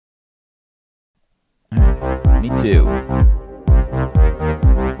Me too. I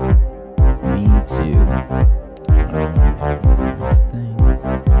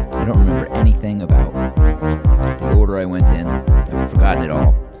don't remember anything about the order I went in. I've forgotten it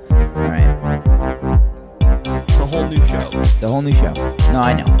all. Alright. It's a whole new show. It's a whole new show. No,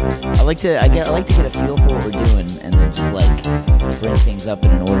 I know. I like to get a feel for what we're doing, and then just bring things up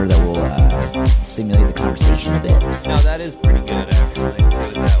in an order that will stimulate the conversation a bit. No, that is pretty good actually. To do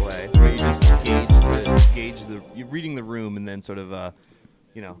it that way, where you just you're reading the room and then sort of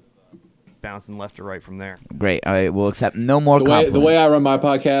bouncing left or right from there. Great. I will accept no more compliments. The way I run my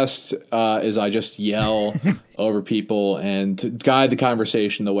podcast is I just yell over people and to guide the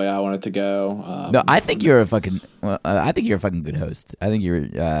conversation the way I want it to go. No, I think you're a fucking. I think you're a fucking good host. I think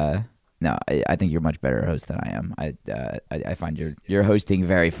you're. No, I think you're a much better host than I am. I find your hosting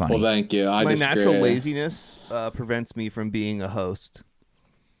very funny. Well, thank you. My natural laziness prevents me from being a host.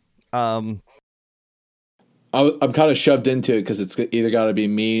 I'm kind of shoved into it because it's either got to be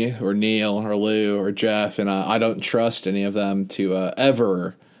me or Neil or Lou or Jeff, and I don't trust any of them to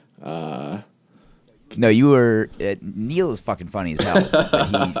ever. No, you were Neil is fucking funny as hell.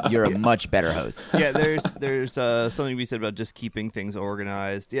 But you're a much better host. Yeah, there's something to be said about just keeping things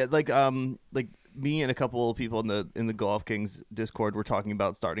organized. Yeah, like me and a couple of people in the Golf Kings Discord were talking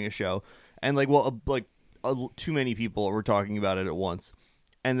about starting a show, and too many people were talking about it at once.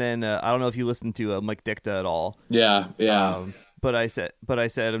 And then I don't know if you listened to Mike Dicta at all. Yeah. But I said,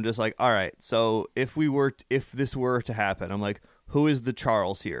 I'm just like, all right. So if this were to happen, I'm like, who is the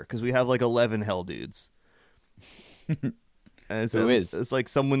Charles here? Because we have 11 hell dudes. And Who is? It's like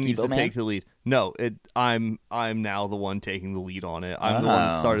someone needs to take the lead. No, I'm now the one taking the lead on it. I'm the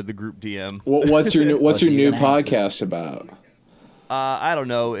one that started the group DM. What's your new podcast about? I don't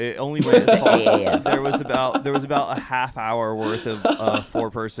know. It only went as far. There was about a half hour worth of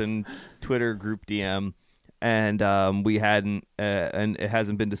 4-person Twitter group DM, and we hadn't, and it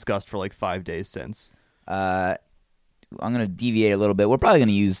hasn't been discussed for 5 days since. I'm gonna deviate a little bit. We're probably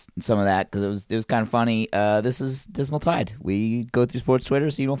gonna use some of that because it was kind of funny. This is Dismal Tide. We go through sports Twitter,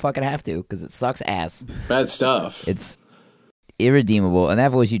 so you don't fucking have to because it sucks ass. Bad stuff. It's irredeemable. And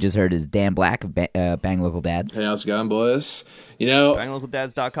that voice you just heard is Dan Black of Bang Local Dads. Hey, how's it going, boys?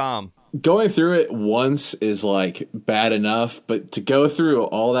 BangLocalDads.com. Going through it once is bad enough, but to go through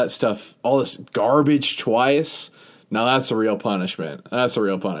all that stuff, all this garbage twice, now that's a real punishment. I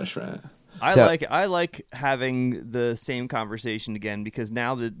like having the same conversation again because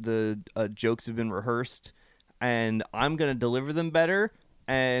now the jokes have been rehearsed and I'm going to deliver them better.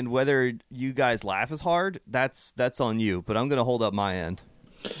 And whether you guys laugh as hard, that's on you. But I'm going to hold up my end.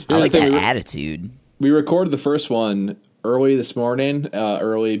 I like that attitude. We recorded the first one early this morning,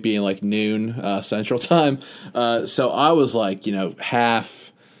 early being noon Central Time. So I was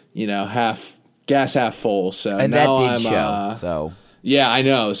half gas, half full. So and now that did show. So yeah, I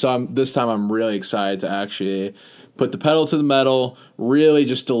know. So this time I'm really excited to actually put the pedal to the metal, really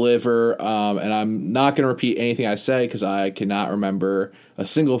just deliver. And I'm not going to repeat anything I say because I cannot remember a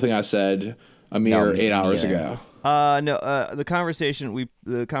single thing I said a mere 8 hours ago. No, the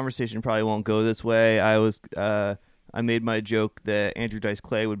conversation probably won't go this way. I made my joke that Andrew Dice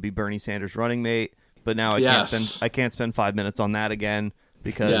Clay would be Bernie Sanders' running mate, but now I can't spend 5 minutes on that again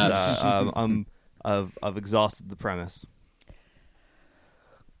because I've exhausted the premise.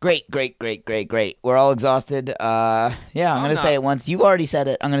 Great. We're all exhausted. I'm going to say it once. You've already said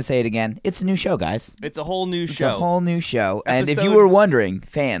it. I'm going to say it again. It's a new show, guys. It's a whole new show. And if you were wondering,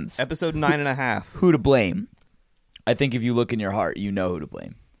 fans. Episode 9.5. Who to blame? I think if you look in your heart, you know who to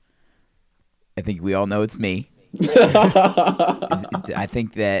blame. I think we all know it's me. I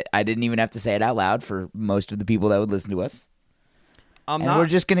think that I didn't even have to say it out loud for most of the people that would listen to us. We're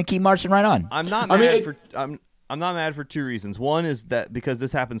just going to keep marching right on. I'm not mad I'm not mad for two reasons. One is that because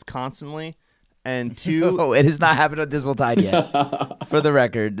this happens constantly, and two... No, it has not happened on Dismal Tide yet. For the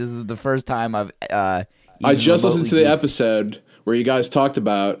record, this is the first time I've I just listened to the episode where you guys talked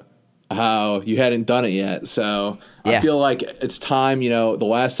about how you hadn't done it yet. So I feel like it's time, the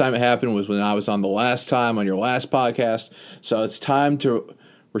last time it happened was when I was on the last time on your last podcast. So it's time to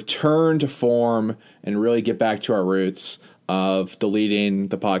return to form and really get back to our roots of deleting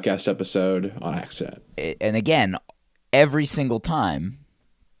the podcast episode on accident. And again, every single time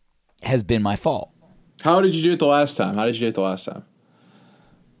has been my fault. How did you do it the last time?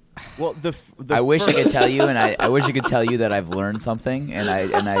 Well, I wish I could tell you, and I wish I could tell you that I've learned something, and I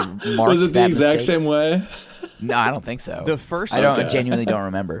marked Was it the exact mistake. same way? No, I don't think so. I genuinely don't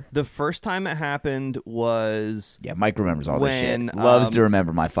remember. The first time it happened was... Yeah, Mike remembers all this shit. Loves to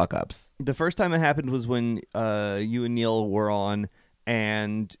remember my fuck-ups. The first time it happened was when you and Neil were on,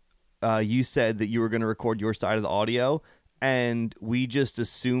 and you said that you were going to record your side of the audio, and we just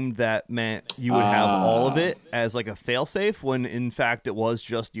assumed that meant you would have all of it as like a failsafe, when in fact it was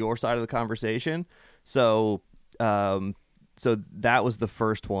just your side of the conversation. So that was the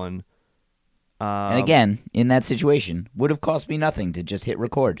first one. And again, in that situation, would have cost me nothing to just hit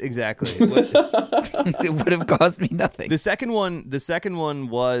record. Exactly. It would have cost me nothing. The second one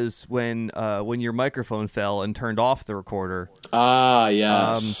was when your microphone fell and turned off the recorder.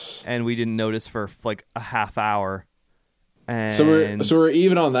 Yes. And we didn't notice for like a half hour. And so we're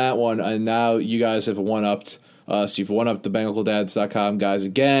even on that one, and now you guys have one-upped us. You've one-upped the BengalDads.com guys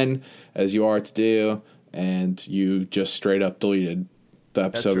again, as you are to do, and you just straight up deleted the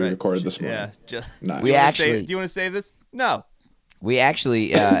episode we recorded this morning. Yeah, nice. Do you want to say this? No. We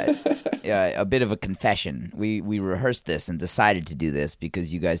actually, a bit of a confession. We rehearsed this and decided to do this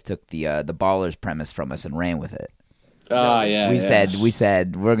because you guys took the Ballers premise from us and ran with it. We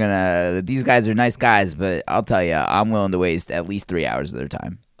said we're gonna. These guys are nice guys, but I'll tell you, I'm willing to waste at least 3 hours of their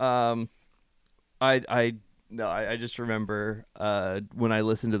time. I just remember when I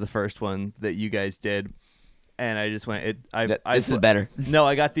listened to the first one that you guys did, and I just went. This is better. No,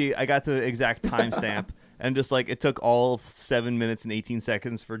 I got the exact timestamp, and just like it took all 7 minutes and 18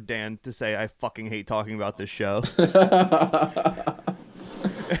 seconds for Dan to say, "I fucking hate talking about this show."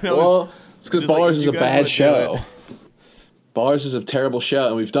 Well, it's because Ballers is a bad show. Ballers is a terrible show,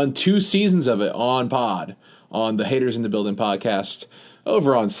 and we've done 2 seasons of it on the Haters in the Building podcast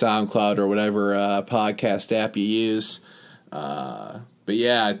over on SoundCloud or whatever podcast app you use. But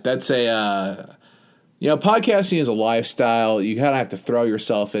yeah, that's podcasting is a lifestyle. You kind of have to throw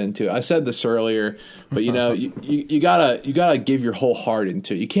yourself into it. I said this earlier, but you gotta give your whole heart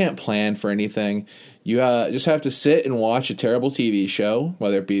into it. You can't plan for anything. You just have to sit and watch a terrible TV show,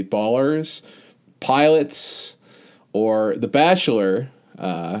 whether it be Ballers, Pilots, or The Bachelor,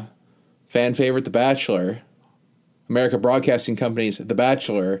 fan favorite The Bachelor, America Broadcasting Company's The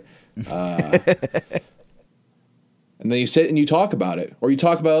Bachelor, and then you sit and you talk about it, or you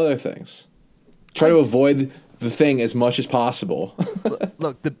talk about other things. Try to avoid the thing as much as possible.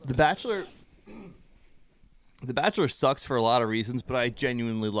 Look, The Bachelor sucks for a lot of reasons, but I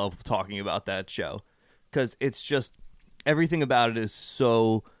genuinely love talking about that show because it's just everything about it is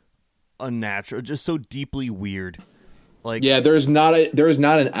so unnatural, just so deeply weird. Like, yeah, there is not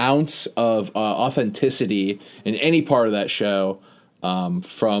an ounce of authenticity in any part of that show,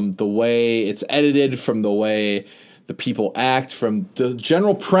 from the way it's edited, from the way the people act, from the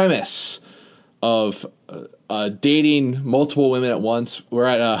general premise of dating multiple women at once. We're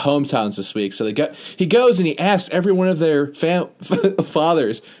at Hometowns this week, so he goes and he asks every one of their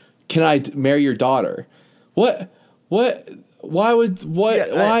fathers, "Can I marry your daughter?" What? Why is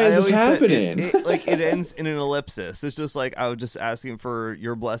this happening? It ends in an ellipsis. It's just like, I was just asking for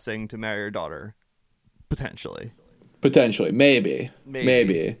your blessing to marry your daughter. Potentially. Maybe.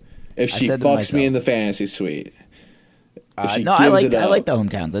 If she fucks me in the fantasy suite. I like the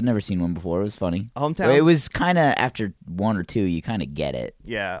Hometowns. I've never seen one before. It was funny. Hometowns. It was kind of after 1 or 2, you kind of get it.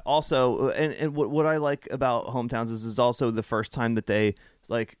 Yeah. Also, and what I like about Hometowns is also the first time that they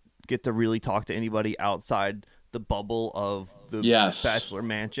like get to really talk to anybody outside the bubble of the Bachelor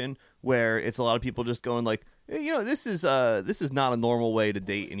Mansion, where it's a lot of people just going like, this is not a normal way to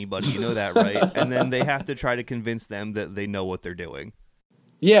date anybody. You know that, right? And then they have to try to convince them that they know what they're doing.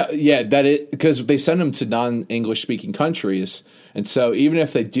 Yeah, because they send them to non-English speaking countries, and so even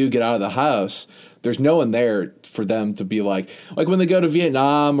if they do get out of the house, there's no one there for them to be like when they go to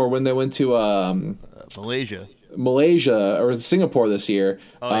Vietnam or when they went to Malaysia or Singapore this year,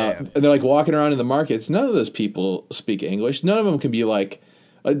 and they're like walking around in the markets. None of those people speak English. None of them can be like,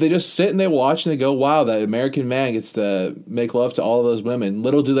 they just sit and they watch and they go, wow, that American man gets to make love to all of those women.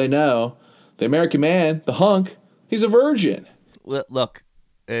 Little do they know, the American man, the hunk, he's a virgin. Look,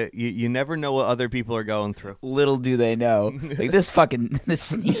 you never know what other people are going through. Little do they know, like this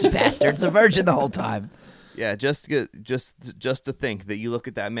sneaky bastard's a virgin the whole time. Yeah, just to think that you look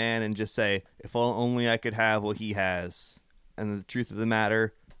at that man and just say, if only I could have what he has. And the truth of the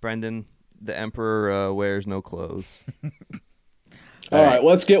matter, Brendan, the emperor wears no clothes. All right,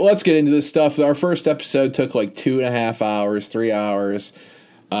 let's get into this stuff. Our first episode took like 2.5 hours, 3 hours,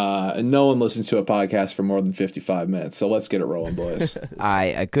 and no one listens to a podcast for more than 55 minutes. So let's get it rolling, boys.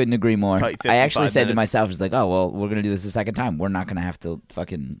 I couldn't agree more. I actually said to myself, "Just like, oh well, we're gonna do this a second time. We're not gonna have to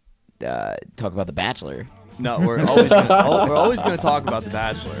fucking talk about The Bachelor." No, we're always going to talk about The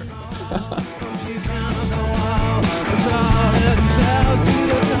Bachelor.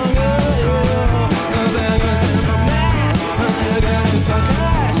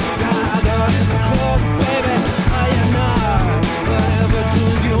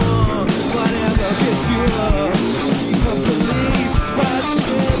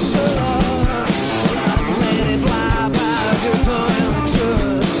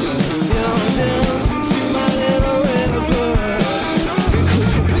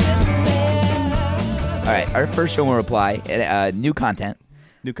 Our first show will reply. New content.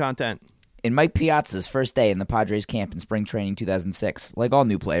 New content. In Mike Piazza's first day in the Padres camp in spring training 2006, like all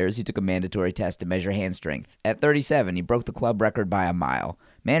new players, he took a mandatory test to measure hand strength. At 37, he broke the club record by a mile.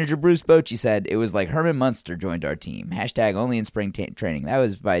 Manager Bruce Bochy said, "It was like Herman Munster joined our team. Hashtag only in spring training." That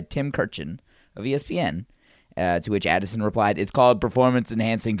was by Tim Kurkjian of ESPN, to which Addison replied, "It's called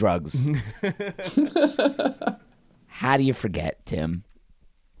performance-enhancing drugs." How do you forget, Tim?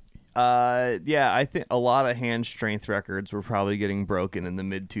 Yeah, I think a lot of hand strength records were probably getting broken in the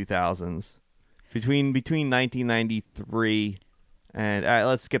mid-2000s. Between 1993 and... All right,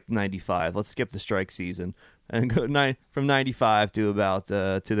 let's skip 95. Let's skip the strike season. And go from 95 to about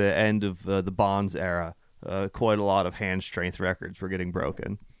to the end of the Bonds era. Quite a lot of hand strength records were getting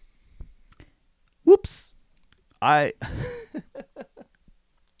broken. Whoops. We're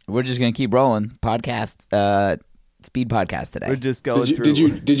just going to keep rolling. Podcast... Speed podcast today. We're just going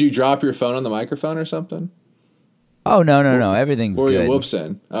through. Did you drop your phone on the microphone or something? Oh no! Everything's good. Or you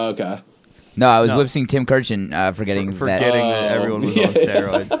whoopsing? Oh, okay. No, I was whoopsing Tim Kurkjian forgetting that everyone was on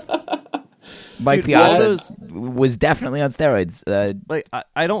steroids. Mike Piazza was definitely on steroids. Like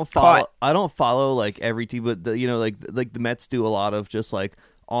I don't follow. I don't follow like every team, but like the Mets do a lot of just like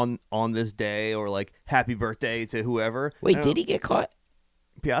on this day or like happy birthday to whoever. Wait, did he get caught?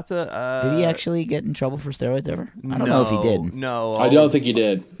 Piazza, did he actually get in trouble for steroids ever? I don't know if he did. No, I don't think he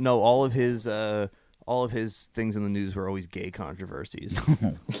did. No, all of his things in the news were always gay controversies.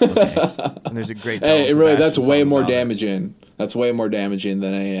 Okay. And there's a great. Hey, really, that's way more damaging. That's way more damaging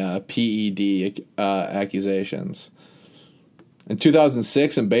than a PED accusations. In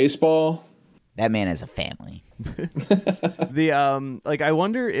 2006 in baseball, that man has a family. I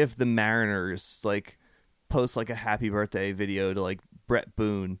wonder if the Mariners like post like a happy birthday video to like Brett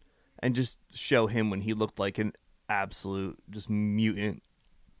Boone and just show him when he looked like an absolute just mutant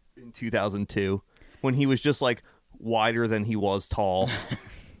in 2002 when he was just like wider than he was tall.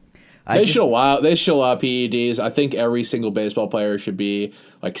 They should allow PEDs. I think every single baseball player should be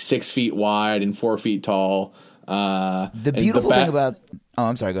like 6 feet wide and 4 feet tall. The beautiful thing about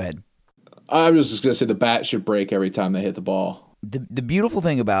I'm sorry, go ahead. I was just going to say the bat should break every time they hit the ball. The beautiful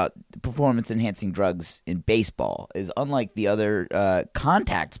thing about performance-enhancing drugs in baseball is, unlike the other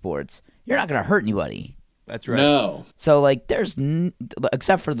contact sports, you're not going to hurt anybody. That's right. No. So, like, there's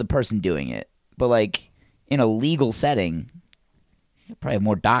except for the person doing it, but like in a legal setting, probably have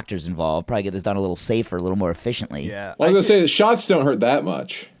more doctors involved. Probably get this done a little safer, a little more efficiently. Yeah. Well, I was going to say the shots don't hurt that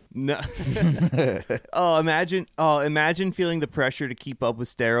much. No. Imagine feeling the pressure to keep up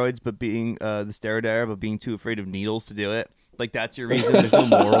with steroids, but being the steroid era, but being too afraid of needles to do it. Like that's your reason. There's no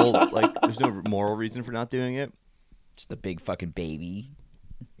moral reason for not doing it. Just a big fucking baby.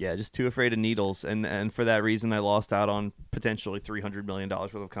 Yeah, just too afraid of needles, and for that reason, I lost out on potentially $300 million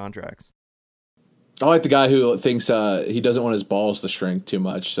worth of contracts. I like the guy who thinks he doesn't want his balls to shrink too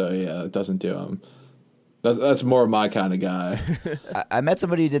much, so yeah, it doesn't do him. That's more of my kind of guy. I met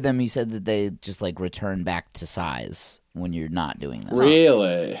somebody who did them. He said that they just like return back to size when you're not doing them.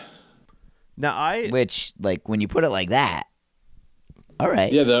 Really? Now which like when you put it like that. All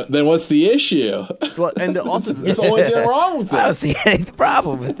right. Yeah. Then what's the issue? Well, and also there's the only thing wrong with it. I don't see any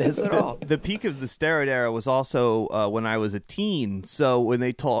problem with this at all. The peak of the steroid era was also when I was a teen. So when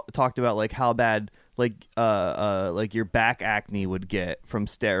they talked about like how bad like your back acne would get from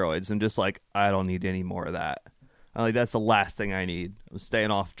steroids, I'm just like, I don't need any more of that. Like that's the last thing I need. I'm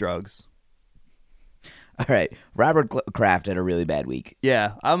staying off drugs. All right, Robert Kraft had a really bad week.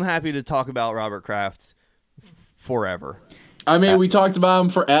 Yeah, I'm happy to talk about Robert Kraft forever. I mean, we talked about him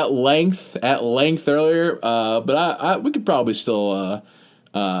for at length earlier, but we could probably still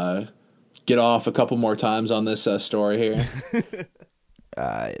get off a couple more times on this story here.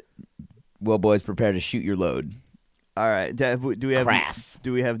 Well, boys, prepare to shoot your load. All right, do we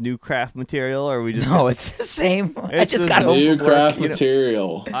have new Kraft material, or are we just no? It's the same. I just got new Kraft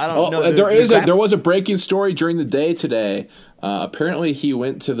material. I don't know. There was a breaking story during the day today. Apparently, he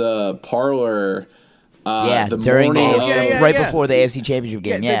went to the parlor. Before the AFC Championship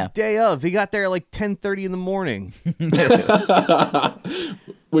game. Yeah, the day of. He got there at like 10:30 in the morning.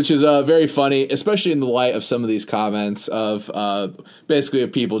 Which is very funny, especially in the light of some of these comments of basically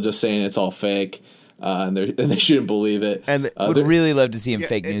of people just saying it's all fake and they shouldn't believe it. And would really love to see him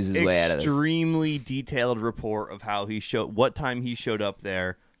fake news his way out of this. Extremely detailed report of how what time he showed up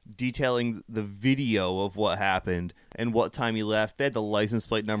there, detailing the video of what happened and what time he left. They had the license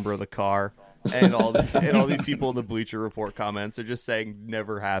plate number of the car. And all these people in the Bleacher Report comments are just saying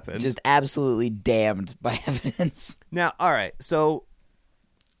never happened. Just absolutely damned by evidence. Now, all right, so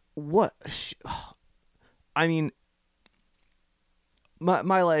what? I mean,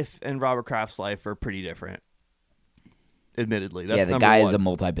 my life and Robert Kraft's life are pretty different. Admittedly, that's the guy is a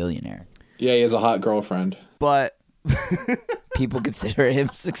multi-billionaire. Yeah, he has a hot girlfriend. But people consider him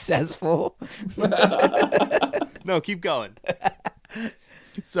successful. No, keep going.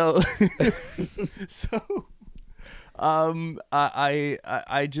 So,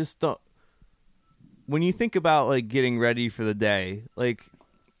 I just don't. When you think about like getting ready for the day, like,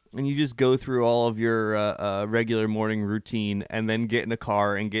 and you just go through all of your regular morning routine, and then get in a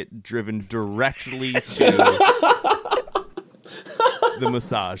car and get driven directly to the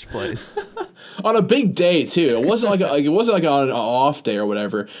massage place on a big day too. It wasn't like on an off day or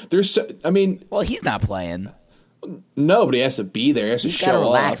whatever. Well, he's not playing. Nobody has to be there. He has to show up. He's got to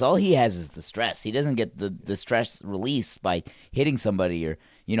relax. All he has is the stress. He doesn't get the stress released by hitting somebody or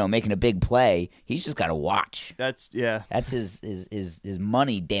making a big play. He's just got to watch. That's his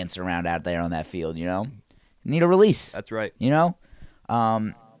money dancing around out there on that field. Need a release. That's right. So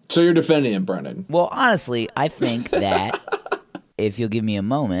you're defending him, Brendan? Well, honestly, I think that if you'll give me a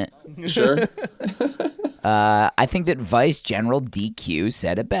moment, sure. I think that Vice General DQ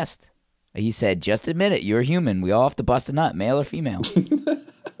said it best. He said, "Just admit it. You're human. We all have to bust a nut, male or female."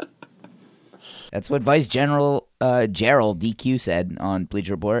 That's what Vice General Gerald DQ said on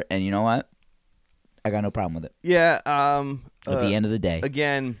Bleacher Report, and you know what? I got no problem with it. Yeah. At the end of the day,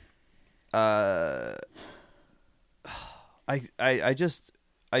 again, I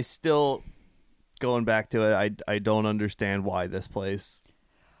still going back to it. I don't understand why this place.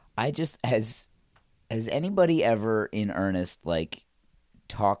 Has anybody ever in earnest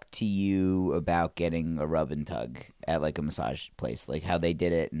talk to you about getting a rub and tug at like a massage place, like how they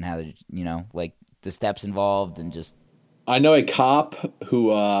did it and how like the steps involved and just. I know a cop who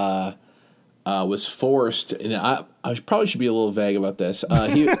was forced, and I probably should be a little vague about this.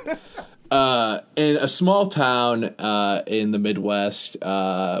 He in a small town in the Midwest,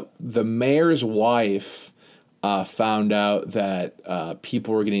 the mayor's wife found out that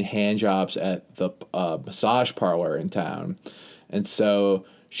people were getting hand jobs at the massage parlor in town. And so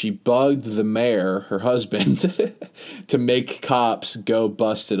she bugged the mayor, her husband, to make cops go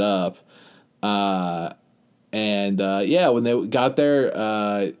bust it up. When they got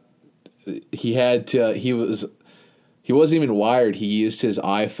there, he wasn't even wired. He used his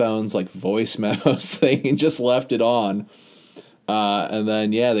iPhone's voice memos thing and just left it on. And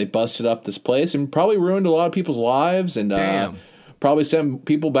then, they busted up this place and probably ruined a lot of people's lives and probably sent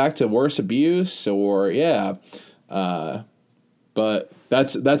people back to worse abuse but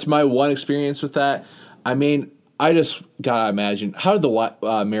that's my one experience with that. I mean, I just gotta imagine, how did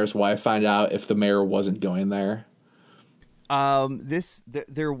the mayor's wife find out if the mayor wasn't going there?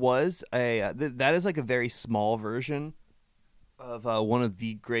 There was that is a very small version of one of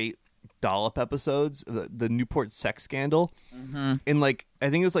the great Dollop episodes, the Newport sex scandal. Mm-hmm. In I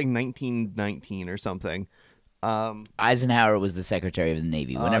think it was 1919 or something. Eisenhower was the Secretary of the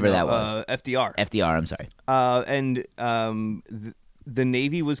Navy, whenever that was. FDR. FDR, I'm sorry. The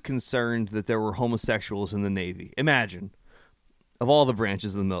Navy was concerned that there were homosexuals in the Navy. Imagine, of all the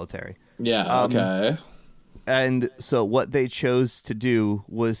branches of the military. Yeah, okay. And so what they chose to do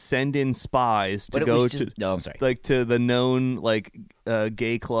was send in spies to go to to the known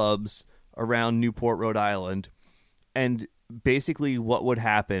gay clubs around Newport, Rhode Island, and basically what would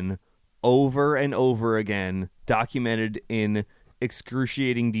happen over and over again, documented in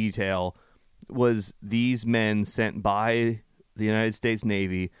excruciating detail, was these men sent by the United States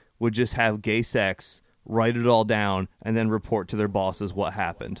Navy would just have gay sex, write it all down, and then report to their bosses what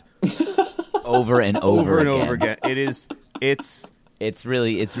happened. Over and over again. It's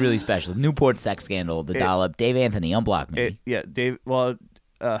really special. Newport sex scandal, the Dollop. Dave Anthony, unblock me.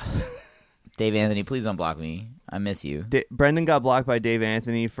 Dave Anthony, please unblock me. I miss you. Brendan got blocked by Dave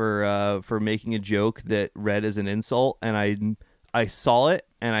Anthony for making a joke that read as an insult, and I saw it,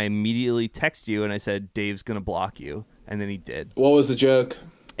 and I immediately texted you, and I said, Dave's going to block you, and then he did. What was the joke?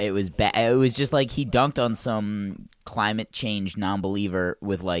 It was it was just he dunked on some climate change non-believer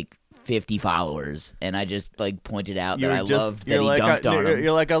with 50 followers, and I just pointed out that I loved that he dunked on him.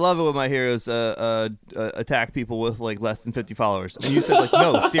 You're I love it when my heroes attack people with less than 50 followers, and you said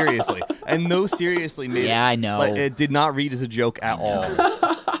no, seriously, and no, seriously made it. I know it did not read as a joke at all.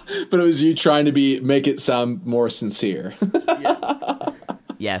 But it was you trying to make it sound more sincere.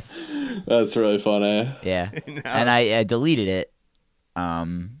 Yes, that's really funny. Yeah, and I deleted it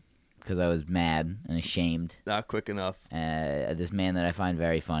because I was mad and ashamed. Not quick enough. This man that I find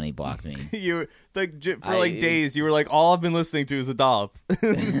very funny blocked me. You were for days. You were all I've been listening to is a Dollop.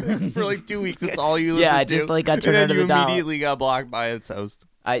 For 2 weeks, that's all you listened to. Yeah, I just got turned into the Dollop. And then you immediately got blocked by its host.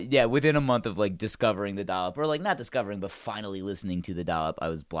 Within a month of like discovering the Dollop, or like not discovering, but finally listening to the Dollop, I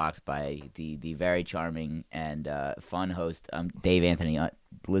was blocked by the very charming and fun host, Dave Anthony.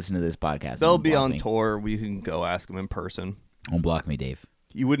 Listen to this podcast. They'll be on tour. We can go ask him in person. Don't block me, Dave.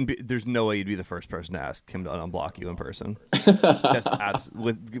 You wouldn't be. There's no way you'd be the first person to ask him to unblock you in person. That's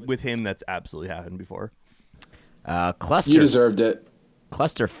with him. That's absolutely happened before. Cluster. You deserved it.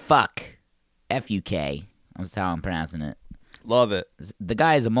 Cluster fuck. FUK. That's how I'm pronouncing it. Love it. The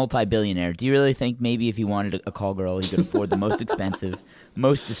guy is a multi-billionaire. Do you really think maybe if he wanted a call girl, he could afford the most expensive,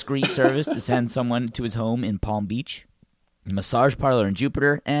 most discreet service to send someone to his home in Palm Beach? Massage parlor in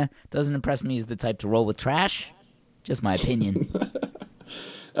Jupiter? Doesn't impress me as the type to roll with trash. Just my opinion.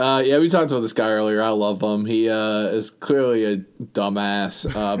 We talked about this guy earlier. I love him. He is clearly a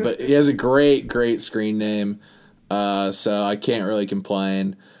dumbass, but he has a great, great screen name, so I can't really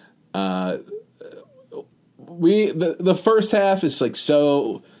complain. The first half is like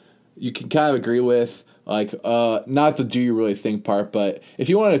so you can kind of agree with, like, not the do you really think part, but if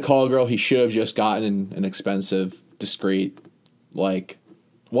you wanted to call a girl, he should have just gotten an expensive, discreet, like,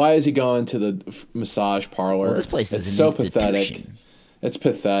 why is he going to the massage parlor? Well, this place is so pathetic. It's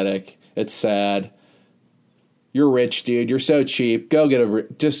pathetic. It's sad. You're rich, dude. You're so cheap. Go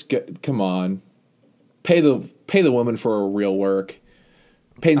get come on. Pay the woman for real work.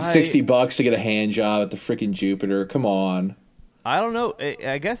 Paying $60 to get a hand job at the freaking Jupiter. Come on. I don't know.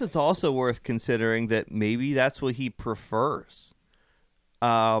 I guess it's also worth considering that maybe that's what he prefers.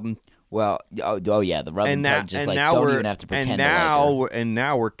 Well, yeah, the rub and tug, just like don't even have to pretend. And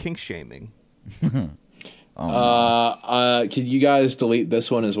now we're kink shaming. Can you guys delete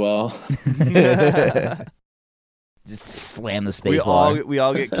this one as well? Just slam the space bar. We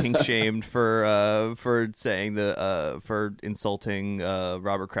all get kink shamed for saying for insulting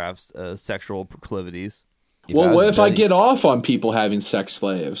Robert Kraft's sexual proclivities. Well, what if I get off on people having sex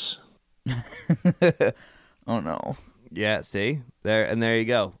slaves? Oh no. Yeah, see? There you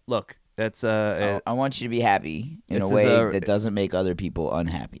go. Look, that's I want you to be happy in a way that doesn't make other people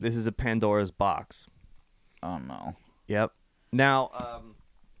unhappy. This is a Pandora's box. Oh no. Yep. Now,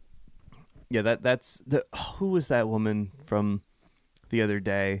 that's who was that woman from the other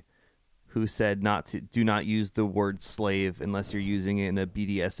day who said do not use the word slave unless you're using it in a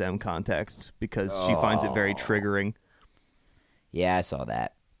BDSM context because she finds it very triggering. Yeah, I saw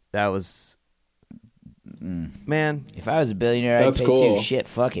that. That was man. If I was a billionaire, I'd pay cool. too. Shit,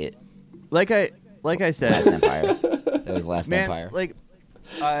 fuck it. Like I said, Last Empire. That was Last Empire. Like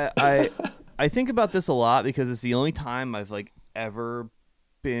I think about this a lot because it's the only time I've like ever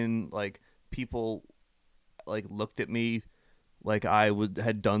been like people like looked at me like I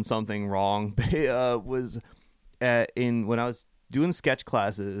had done something wrong. Was when I was doing sketch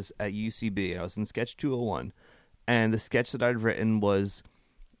classes at UCB. I was in sketch 201, and the sketch that I'd written was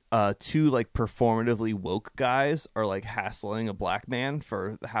two like performatively woke guys are like hassling a black man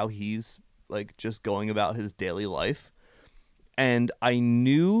for how he's like just going about his daily life, and I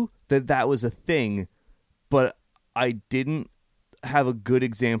knew that was a thing, but I didn't have a good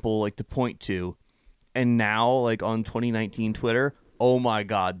example like to point to. And now, like on 2019 Twitter, oh my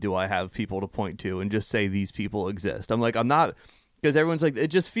God, do I have people to point to and just say these people exist? I'm not, because everyone's like, it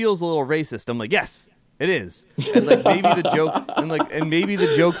just feels a little racist. I'm like, yes, it is. And like maybe the joke and maybe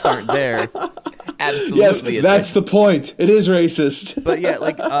the jokes aren't there. Absolutely, yes, that's the point. It is racist. But yeah,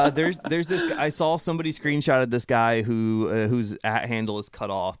 like there's this. I saw somebody screenshotted this guy whose @ handle is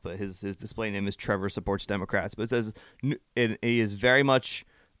cut off, but his display name is Trevor Supports Democrats. But it says he is very much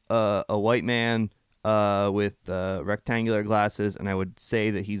a white man with rectangular glasses, and I would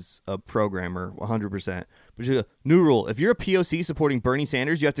say that he's a programmer 100%. But just new rule: if you're a POC supporting Bernie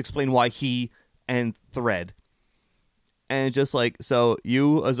Sanders, you have to explain why he and thread. And just like, so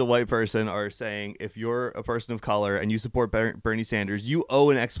you as a white person are saying, if you're a person of color and you support Bernie Sanders, you owe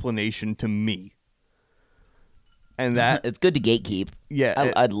an explanation to me. And that it's good to gatekeep.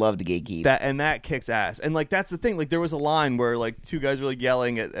 Yeah, I'd love to gatekeep. That kicks ass. And like that's the thing. Like there was a line where like two guys were like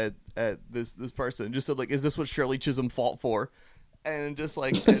yelling at this person, just said like, "Is this what Shirley Chisholm fought for?" And just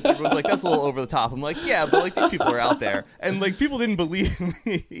like everyone's like, that's a little over the top. I'm like, yeah, but like these people are out there, and like people didn't believe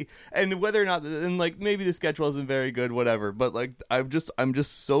me, and whether or not, and like maybe the sketch wasn't very good, whatever. But like I'm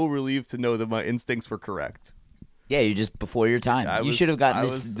just so relieved to know that my instincts were correct. Yeah, you're just before your time. You should have gotten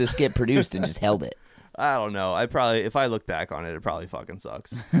the skit produced and just held it. I don't know. If I look back on it, it probably fucking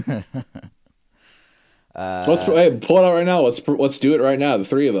sucks. Let's pull it out right now. Let's do it right now. The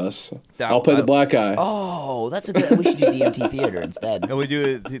three of us. I'll play the black guy. Oh, that's a good. We should do DMT theater instead. No, we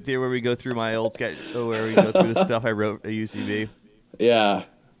do it where we go through my old sketch, where we go through the stuff I wrote at UCB. Yeah,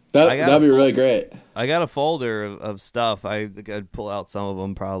 That'd be really great. I got a folder of stuff. I think I'd pull out some of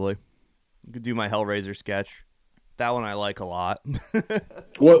them probably. You could do my Hellraiser sketch. That one I like a lot.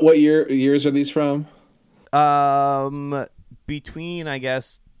 What years are these from? Between, I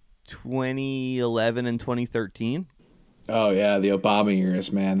guess, 2011 and 2013. Oh yeah, the Obama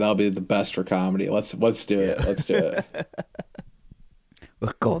years, man. That'll be the best for comedy. Let's do it. Let's do it.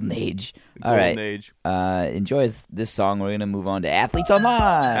 Golden Age. All right. Age. Enjoy this song. We're gonna move on to Athletes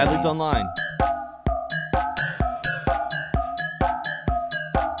Online. Athletes Online.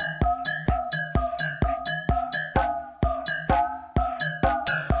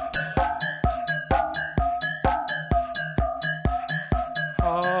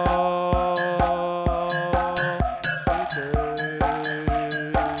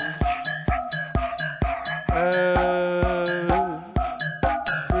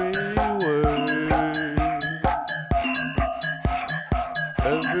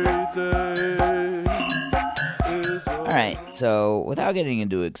 So, without getting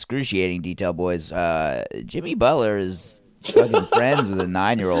into excruciating detail, boys, Jimmy Butler is fucking friends with a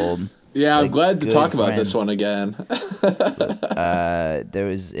 9-year-old. Yeah, I'm glad to talk about this one again. There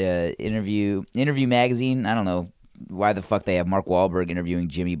was interview magazine. I don't know why the fuck they have Mark Wahlberg interviewing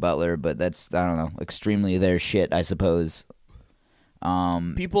Jimmy Butler, but that's, I don't know, extremely their shit, I suppose.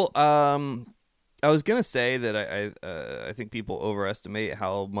 People, I was gonna say that I think people overestimate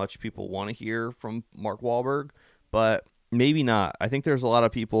how much people want to hear from Mark Wahlberg, but maybe not. I think there's a lot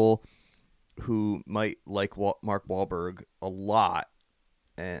of people who might like Mark Wahlberg a lot,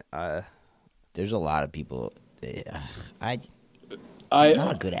 and there's a lot of people. He's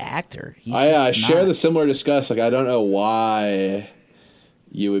not a good actor. I share the similar disgust. Like, I don't know why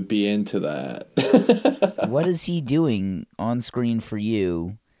you would be into that. What is he doing on screen for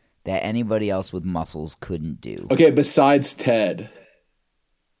you that anybody else with muscles couldn't do? Okay, besides Ted.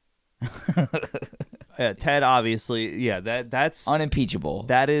 Yeah, Ted, obviously, yeah, that's unimpeachable.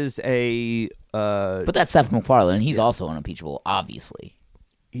 That is a but that's Seth MacFarlane. He's also unimpeachable, obviously.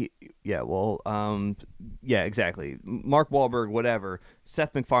 Yeah, exactly. Mark Wahlberg, whatever.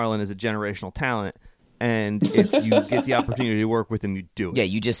 Seth MacFarlane is a generational talent, and if you get the opportunity to work with him, you do it. Yeah,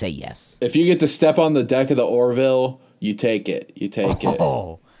 you just say yes. If you get to step on the deck of the Orville, you take it. You take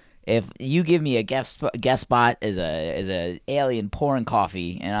it. If you give me a guest spot as a alien pouring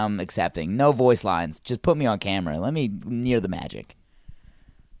coffee, and I'm accepting, no voice lines, just put me on camera. Let me near the magic.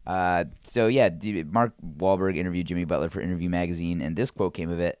 So yeah, Mark Wahlberg interviewed Jimmy Butler for Interview Magazine, and this quote came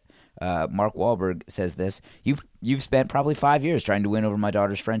of it. Mark Wahlberg says this: "You've spent probably 5 years trying to win over my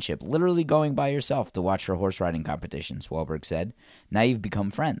daughter's friendship, literally going by yourself to watch her horse riding competitions." Wahlberg said, "Now you've become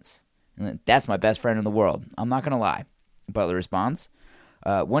friends. That's my best friend in the world. I'm not gonna lie." Butler responds,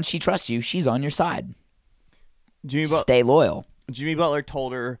 "Once she trusts you, she's on your side. Stay loyal." Jimmy Butler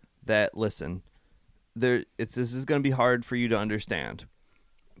told her that, listen, this is going to be hard for you to understand,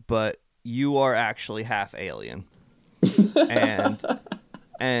 but you are actually half alien,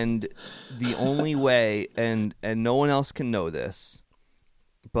 and the only way, and no one else can know this,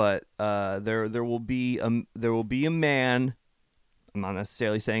 but there will be a man. I'm not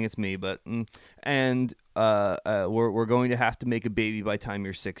necessarily saying it's me, but we're going to have to make a baby by the time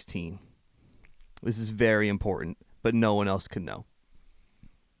you're 16. This is very important, but no one else can know.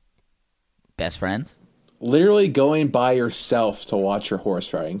 Best friends? Literally going by yourself to watch her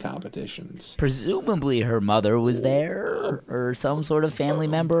horse riding competitions. Presumably her mother was there, or some sort of family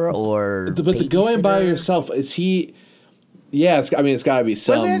member, or but the going by yourself, is he? Yeah, it's got to be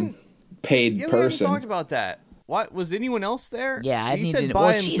some paid person. We haven't talked about that. What, was anyone else there? Yeah, I need to know.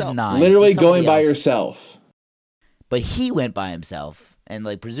 Well, she's 9. Literally going by yourself. But he went by himself and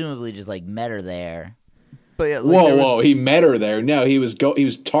presumably just met her there. But yeah, whoa! He met her there. No, he was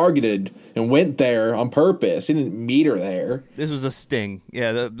targeted and went there on purpose. He didn't meet her there. This was a sting.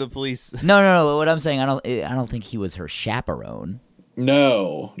 Yeah, the police. No. What I'm saying, I don't think he was her chaperone.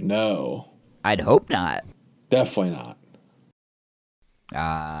 No. I'd hope not. Definitely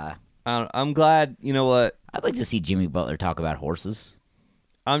not. I'm glad. You know what? I'd like to see Jimmy Butler talk about horses.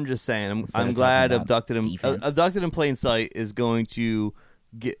 I'm just saying. I'm glad Abducted in Plain Sight is going to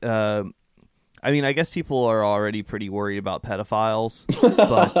get. I mean, I guess people are already pretty worried about pedophiles,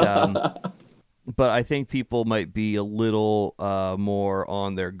 but I think people might be a little more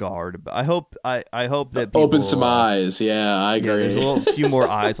on their guard. I hope that people open some eyes. Yeah, I agree. Yeah, there's a few more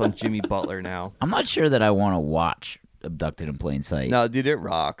eyes on Jimmy Butler now. I'm not sure that I want to watch Abducted in Plain Sight. No, dude, it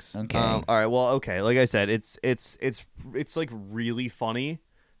rocks. Okay. All right. Well, okay. Like I said, it's really funny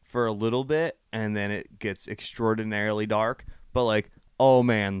for a little bit, and then it gets extraordinarily dark. But oh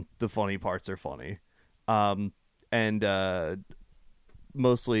man, the funny parts are funny. And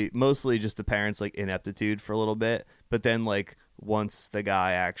mostly just the parents like ineptitude for a little bit, but then like once the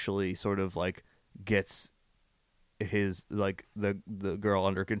guy actually sort of like gets his like the girl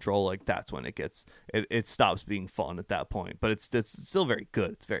under control, like that's when it stops being fun at that point. But it's still very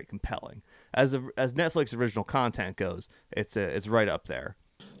good. It's very compelling as Netflix original content goes. It's right up there.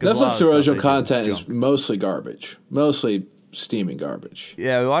 Netflix original content is mostly garbage, mostly steaming garbage.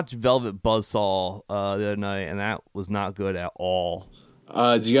 Yeah, we watched Velvet Buzzsaw the other night, and that was not good at all.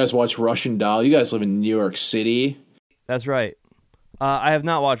 Did you guys watch Russian Doll? You guys live in New York City. That's right. I have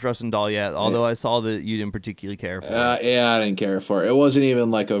not watched Russian Doll yet, although I saw that you didn't particularly care for it. Yeah, I didn't care for it. It wasn't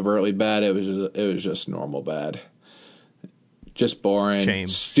even like overtly bad. It was just normal bad. Just boring. Shame.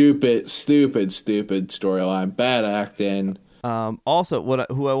 Stupid storyline. Bad acting. Also,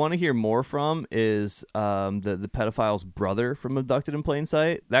 who I want to hear more from is the pedophile's brother from Abducted in Plain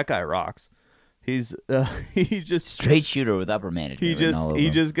Sight. That guy rocks. He's he just straight shooter with upper management.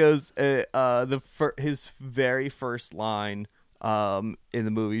 He just goes his very first line in the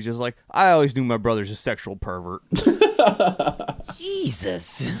movie. He's just like, I always knew my brother's a sexual pervert.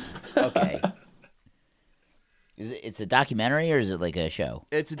 Jesus. Okay. It's a documentary or is it like a show?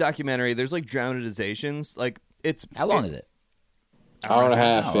 It's a documentary. There's like dramatizations. Like how long is it? Hour and a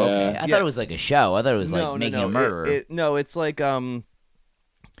half. Yeah. Okay. I thought it was like a show. I thought it was like making a murderer. It's like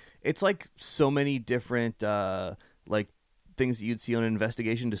it's like so many different like things that you'd see on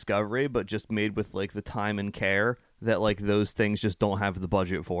Investigation Discovery, but just made with like the time and care that like those things just don't have the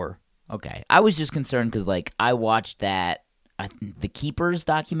budget for. Okay, I was just concerned because like I watched the Keepers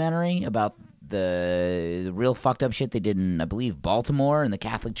documentary about the real fucked up shit they did in, I believe, Baltimore in the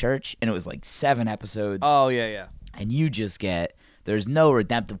Catholic Church, and it was like 7 episodes. Oh yeah. And you just there's no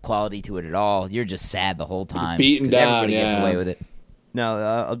redemptive quality to it at all. You're just sad the whole time. Beaten down. Everybody gets away with it.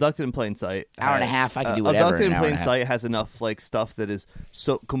 No, Abducted in Plain Sight. Hour and a half, I can do whatever. Abducted in Plain Sight has enough like stuff that is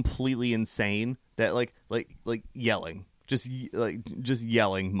so completely insane that like yelling, just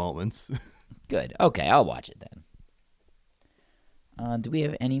yelling moments. Good. Okay, I'll watch it then. Do we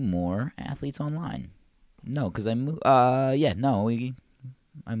have any more athletes online? No, because I moved.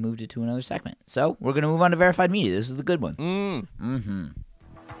 I moved it to another segment. So we're gonna move on to Verified Media. This is the good one. Mm-hmm.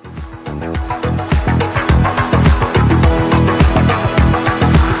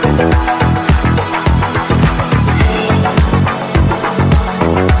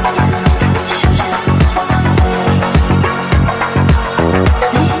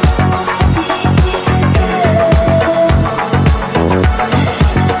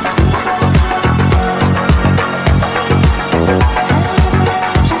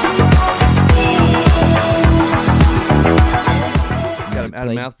 Had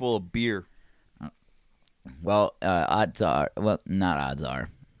a mouthful of beer. Well, not odds are.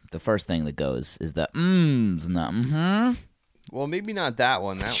 The first thing that goes is the mms and the mm-hmm. Well, maybe not that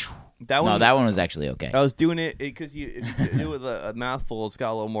one. That one. No, that one was actually okay. I was doing it because you do it with a mouthful. It's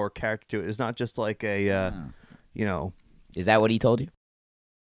got a little more character to it. It's not just like a, Is that what he told you?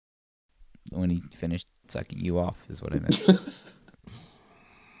 When he finished sucking you off, is what I meant.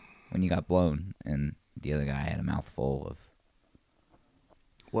 When you got blown and the other guy had a mouthful of.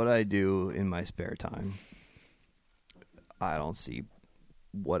 What I do in my spare time, I don't see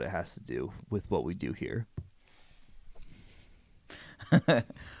what it has to do with what we do here. All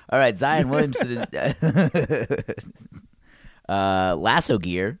right, Zion Williamson. Lasso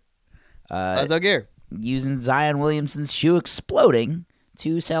gear. Lasso gear. Using Zion Williamson's shoe exploding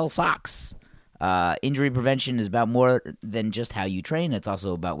to sell socks. Injury prevention is about more than just how you train. It's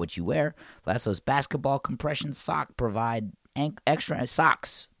also about what you wear. Lasso's basketball compression sock provide extra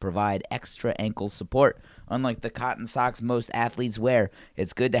ankle support. Unlike the cotton socks most athletes wear,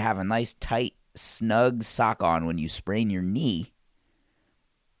 it's good to have a nice, tight, snug sock on when you sprain your knee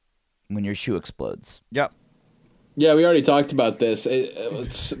when your shoe explodes. Yep. Yeah, we already talked about this.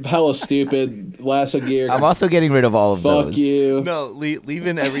 It's hella stupid. Lasso gear. I'm also getting rid of all of those. Fuck you. No, leave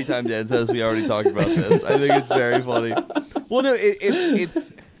in every time Dan says we already talked about this. I think it's very funny. Well, no,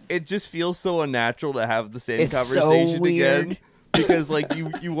 it just feels so unnatural to have the same conversation so weird. Again. Because like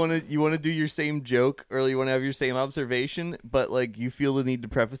you want to do your same joke or you want to have your same observation, but like you feel the need to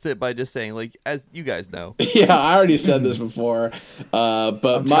preface it by just saying like, as you guys know. Yeah, I already said this before,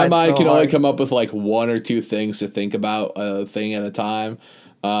 but my mind can only come up with like one or two things to think about a thing at a time.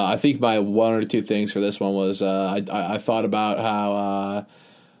 I think my one or two things for this one was I thought about how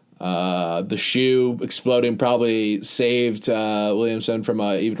the shoe exploding probably saved Williamson from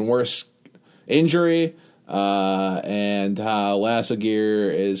an even worse injury. And how lasso gear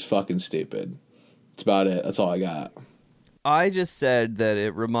is fucking stupid. That's about it. That's all I got. I just said that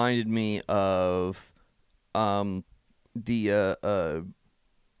it reminded me of the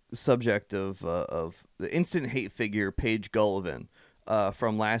subject of the instant hate figure Paige Gullivan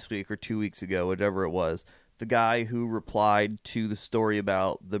from last week or 2 weeks ago, whatever it was. The guy who replied to the story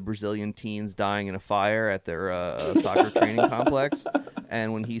about the Brazilian teens dying in a fire at their soccer training complex,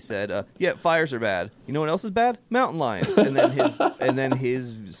 and when he said, "Yeah, fires are bad. You know what else is bad? Mountain lions." And then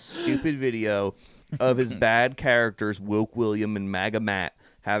his stupid video of his bad characters, Woke William and MAGA Matt,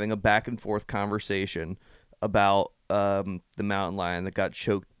 having a back and forth conversation about the mountain lion that got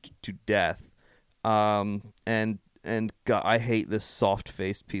choked to death, and God, I hate this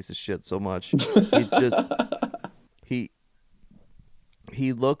soft-faced piece of shit so much.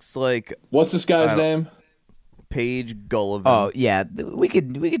 He looks like, what's this guy's name? Paige Gullivan. Oh yeah, we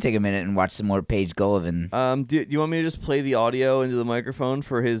could take a minute and watch some more Paige Gullivan. Do you want me to just play the audio into the microphone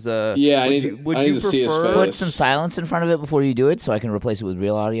for his? Yeah, I need to see his face. Put some silence in front of it before you do it, so I can replace it with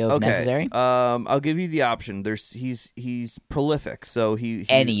real audio if necessary. I'll give you the option. He's prolific, so he's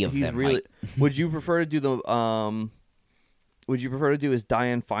really. Would you prefer to do the Would you prefer to do his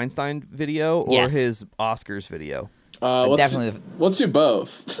Dianne Feinstein video or his Oscars video? Let's do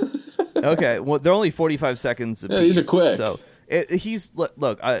both. Okay, well, they're only 45 seconds apiece. Yeah, these are quick. So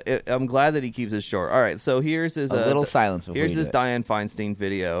I'm glad that he keeps it short. All right, so here's his little silence before here's you his do it. Dianne Feinstein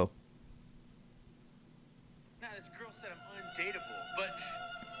video. Now this girl said I'm undateable, but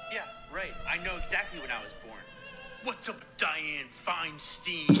yeah, right. I know exactly when I was born. What's up, Dianne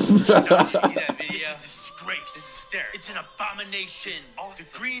Feinstein? Stop, you see that video? It's a disgrace. It's hysterical. It's an abomination. It's awesome. The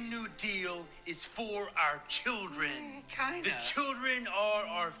Green New Deal is for our children. Kinda. The children are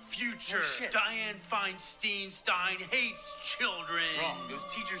our future. Oh, Dianne Feinstein hates children. Wrong. Those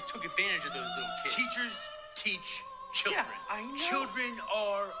teachers took advantage of those little kids. Teachers teach children. Yeah, I know. Children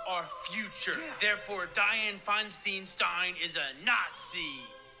are our future. Yeah. Therefore, Dianne Feinstein is a Nazi.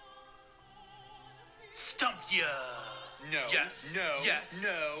 Stumped ya. No. Yes. No. Yes.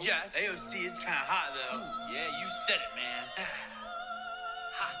 No. Yes. AOC is kind of hot, though. Ooh, yeah, you said it, man.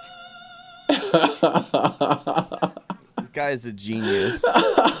 Hot. This guy is a genius.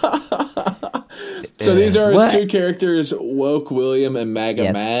 So these are his two characters, Woke William and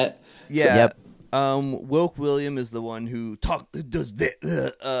MAGA Matt. Yeah. Woke William is the one who does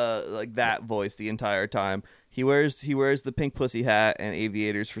that like that voice the entire time. He wears the pink pussy hat and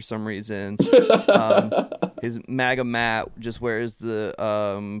aviators for some reason. His MAGA Matt just wears the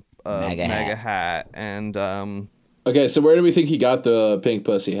MAGA hat. And okay, so where do we think he got the pink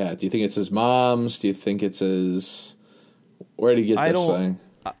pussy hat? Do you think it's his mom's? Do you think it's his? Where did he get this thing?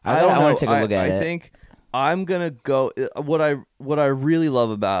 I want to take a look at it. I think I'm gonna go. What I really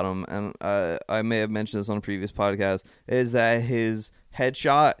love about him, and I may have mentioned this on a previous podcast, is that his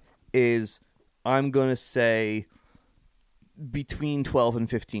headshot is, I'm gonna say, between 12 and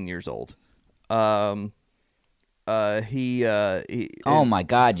 15 years old. Oh my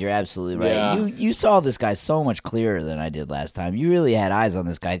God, you're absolutely right. Yeah. You saw this guy so much clearer than I did last time. You really had eyes on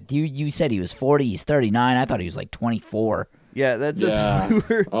this guy. You said he was 40. He's 39. I thought he was like 24. Yeah, that's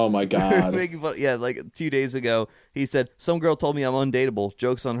oh my God. Like 2 days ago, he said, some girl told me I'm undateable.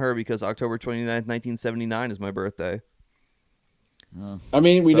 Joke's on her because October 29th, 1979 is my birthday. I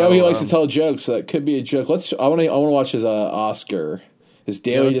mean, we know he likes to tell jokes, so it could be a joke. I want to watch his Oscar, his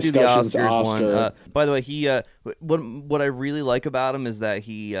daily discussions Oscar. By the way, he what I really like about him is that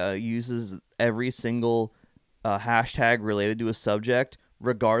he uses every single hashtag related to a subject,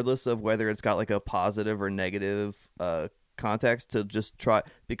 regardless of whether it's got like a positive or negative context, to just try,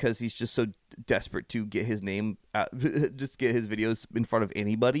 because he's just so desperate to get his name out, just get his videos in front of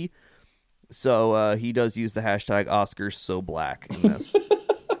anybody. So he does use the hashtag Oscars so black in this. I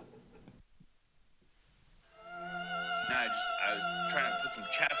was trying to put some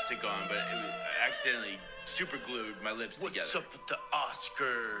chapstick on, but I accidentally super glued my lips together. What's up with the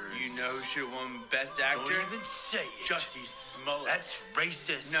Oscars? You know who should have won Best Actor? Don't even say it. Jussie Smollett. That's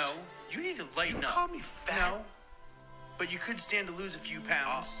racist. No, you need to lighten up. You call me fat? No. But you could stand to lose a few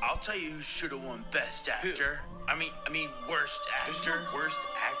pounds. I'll tell you who should have won Best Actor. Who? I mean, Worst Actor. Worst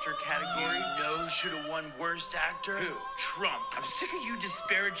Actor category? You know who should have won Worst Actor? Who? Trump. I'm sick of you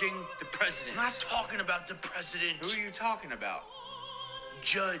disparaging the president. I'm not talking about the president. Who are you talking about?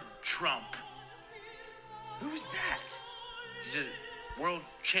 Judd Trump. Who's that? He's a world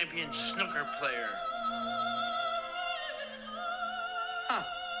champion snooker player. Huh.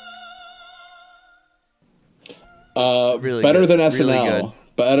 Really better good. Than SNL.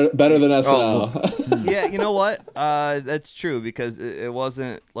 Really better than SNL. Oh, yeah, you know what? That's true, because it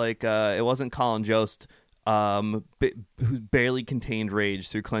wasn't like it wasn't Colin Jost who barely contained rage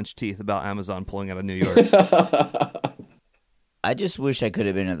through clenched teeth about Amazon pulling out of New York. I just wish I could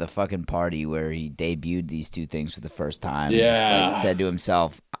have been at the fucking party where he debuted these two things for the first time. Yeah. And just, said to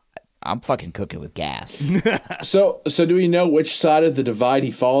himself, I'm fucking cooking with gas. So do we know which side of the divide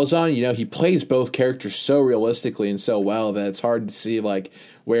he falls on? You know, he plays both characters so realistically and so well that it's hard to see like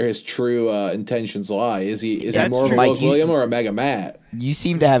where his true intentions lie. Is he more of a Mike William or a Mega Matt? You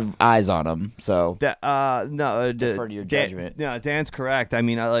seem to have eyes on him, so defer to your judgment. Dan's correct. I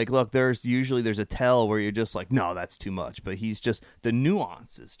mean, look, there's a tell where you're just like, no, that's too much, but he's just the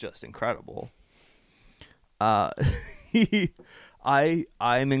nuance is just incredible. I'm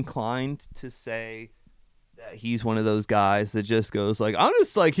inclined to say that he's one of those guys that just goes like, I'm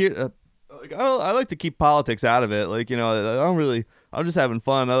just like here. I like to keep politics out of it. Like, you know, I'm just having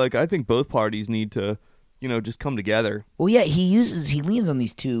fun. I think both parties need to, you know, just come together. Well, yeah, he leans on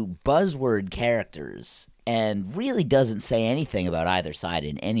these two buzzword characters and really doesn't say anything about either side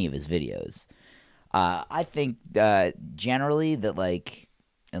in any of his videos. I think generally that, like,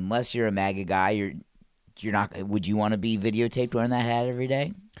 unless you're a MAGA guy, you're not. Would you want to be videotaped wearing that hat every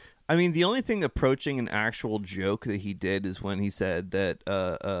day? I mean, the only thing approaching an actual joke that he did is when he said that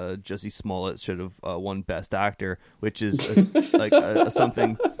Jussie Smollett should have won Best Actor, which is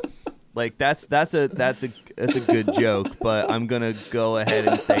something like that's a good joke. But I'm gonna go ahead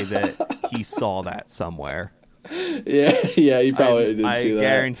and say that he saw that somewhere. Yeah, he probably did see that. I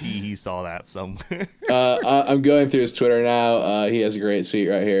guarantee he saw that somewhere. I'm going through his Twitter now. He has a great tweet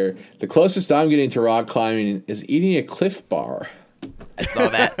right here. The closest I'm getting to rock climbing is eating a Cliff Bar. I saw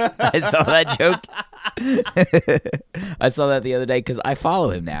that. I saw that joke. I saw that the other day because I follow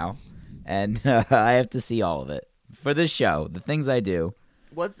him now, and I have to see all of it for this show. The things I do.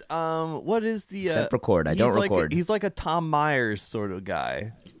 What is the except record? I don't record. He's like a Tom Myers sort of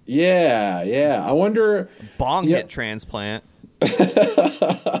guy. Yeah. I wonder. Bong hit transplant.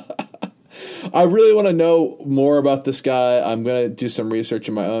 I really want to know more about this guy. I'm going to do some research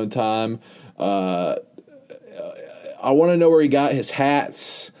in my own time. I want to know where he got his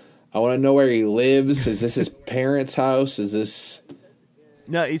hats. I want to know where he lives. Is this his parents' house? Is this?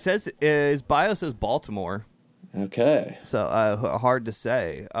 No, he says his bio says Baltimore. Okay. So hard to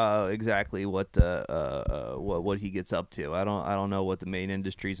say exactly what he gets up to. I don't know what the main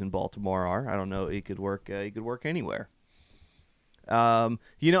industries in Baltimore are. I don't know. He could work anywhere.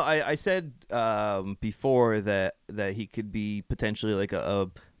 You know, I said before that he could be potentially like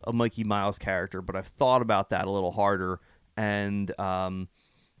a Mikey Miles character, but I've thought about that a little harder, and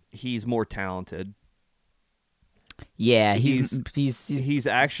he's more talented. Yeah, he's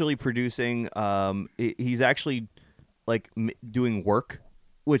actually producing. He's actually like doing work,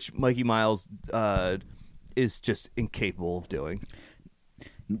 which Mikey Miles is just incapable of doing.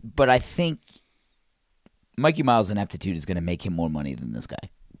 But I think Mikey Miles' ineptitude is going to make him more money than this guy.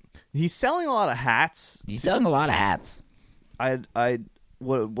 He's selling a lot of hats.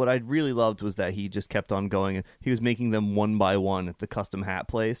 What I really loved was that he just kept on going. He was making them one by one at the custom hat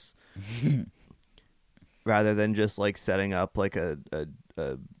place, rather than just like setting up like a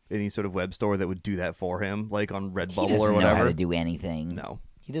any sort of web store that would do that for him, like on Redbubble or whatever. He doesn't know how to do anything. No,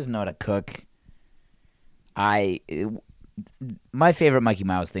 he doesn't know how to cook. My favorite Mikey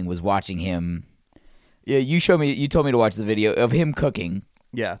Mouse thing was watching him. Yeah, you told me to watch the video of him cooking.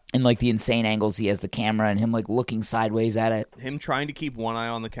 Yeah. And like the insane angles he has the camera and him like looking sideways at it. Him trying to keep one eye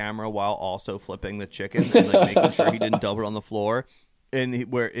on the camera while also flipping the chicken and like making sure he didn't dump it on the floor. And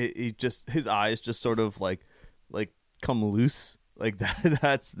his eyes just sort of like come loose. Like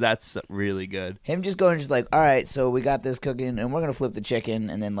that's really good. Him just going just like, all right, so we got this cooking and we're going to flip the chicken,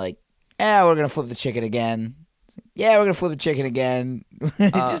 and then like, we're going to flip the chicken again. Yeah, we're gonna flip the chicken again.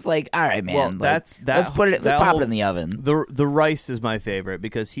 Just like, all right, man. Well, let's pop it in the oven. The rice is my favorite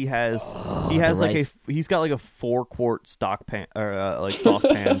because he has he's got like a 4-quart stock pan or like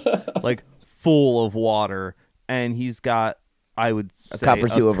saucepan, like full of water, and he's got I would say a cup or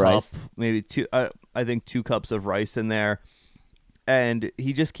two of rice, maybe two. I think 2 cups of rice in there, and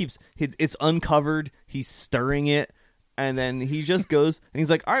he just keeps it's uncovered. He's stirring it. And then he just goes, and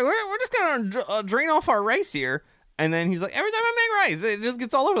he's like, all right, we're just going to drain off our rice here. And then he's like, every time I make rice, it just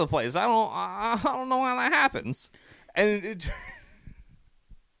gets all over the place. I don't know how that happens. And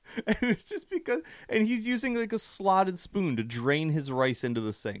it's just because, and he's using like a slotted spoon to drain his rice into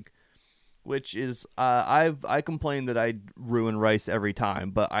the sink, which is, I complain that I ruin rice every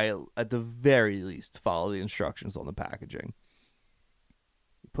time, but I, at the very least, follow the instructions on the packaging.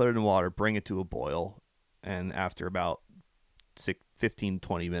 Put it in water, bring it to a boil. And after about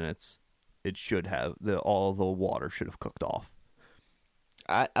 15-20 minutes, it should have all the water should have cooked off.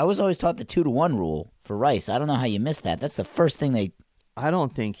 I was always taught the 2-to-1 rule for rice. I don't know how you missed that. That's the first thing they. I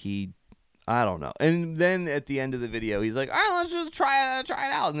don't know. And then at the end of the video, he's like, "All right, let's just try it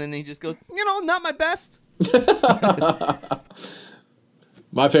out." And then he just goes, "Not my best."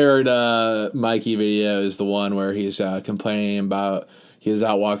 My favorite Mikey video is the one where he's complaining about he's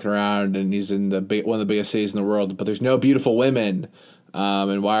out walking around and he's in one of the biggest cities in the world, but there's no beautiful women.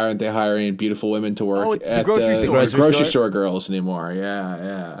 And why aren't they hiring beautiful women to work at the grocery store girls anymore?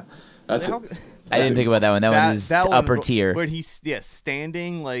 Yeah. That's I didn't think about that one. That one is upper tier. Where he's in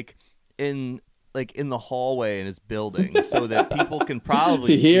standing the hallway in his building, so that people can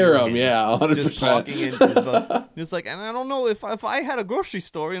probably hear him. Yeah, 100%. Just talking in just like, and I don't know if I had a grocery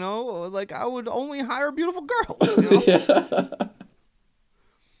store, like I would only hire beautiful girls. Yeah.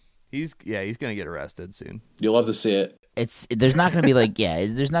 He's gonna get arrested soon. You'll love to see it. There's not going to be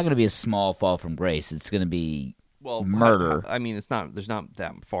there's not going to be a small fall from grace. It's going to be murder. I mean, there's not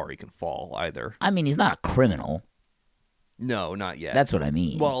that far he can fall either. I mean, he's not a criminal. No, not yet. That's what I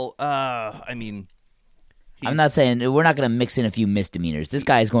mean. Well, I mean, I'm not saying we're not going to mix in a few misdemeanors. This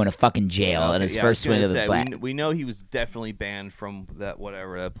guy is going to fucking jail on his first swing of the bat. We know he was definitely banned from that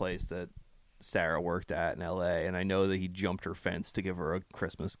place that Sarah worked at in L.A., and I know that he jumped her fence to give her a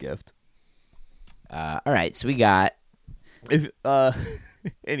Christmas gift. All right, so we got.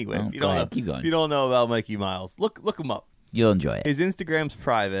 Anyway, keep going. If you don't know about Mikey Miles, look him up. You'll enjoy it. His Instagram's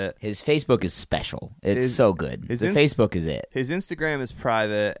private. His Facebook is special. It's so good. Facebook is it. His Instagram is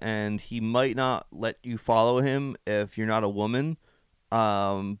private, and he might not let you follow him if you're not a woman.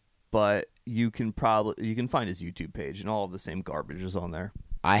 But you can find his YouTube page, and all of the same garbage is on there.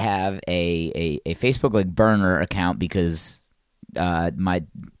 I have a Facebook burner account because my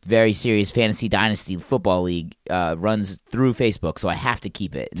very serious fantasy dynasty football league runs through Facebook, so I have to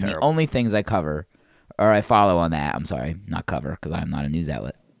keep it. And the only things I cover or I follow on that, I'm sorry, not cover because I'm not a news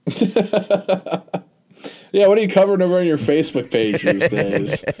outlet. Yeah, what are you covering over on your Facebook page these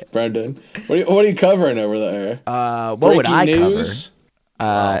days, Brendan? What are you covering over there? What would I news?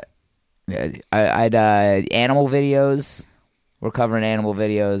 Cover? I'd animal videos. We're covering animal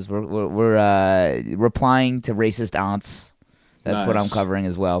videos. We're replying to racist aunts. That's what I'm covering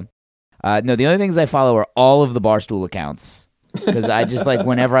as well. No, the only things I follow are all of the Barstool accounts. Because I just,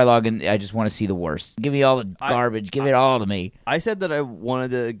 whenever I log in, I just want to see the worst. Give me all the garbage. Give it all to me. I said that I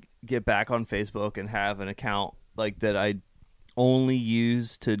wanted to get back on Facebook and have an account, that I only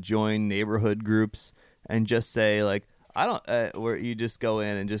use to join neighborhood groups and just say, I don't, where you just go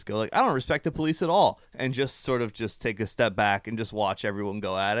in and just go, I don't respect the police at all. And just sort of just take a step back and just watch everyone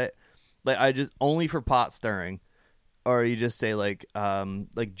go at it. I just, only for pot stirring. Or you just say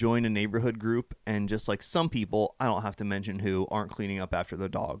join a neighborhood group and just some people, I don't have to mention who, aren't cleaning up after their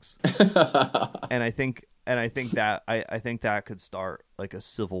dogs. and I think that could start a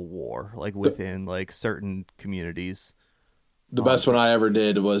civil war within certain communities. The best one I ever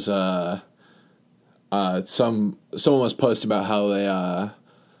did was someone was posting about how they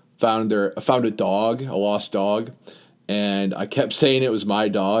found a dog, a lost dog, and I kept saying it was my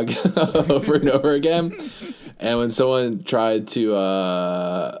dog over and over again. And when someone tried to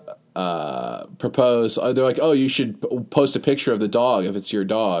propose, they're like, "Oh, you should post a picture of the dog if it's your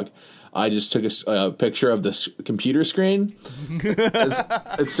dog." I just took a picture of the computer screen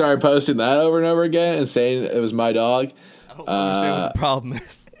and started posting that over and over again and saying it was my dog. I don't understand what the problem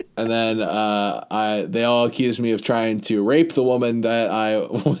is. And then they all accused me of trying to rape the woman that I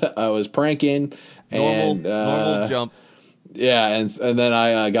was pranking. Normal jump. Yeah, and then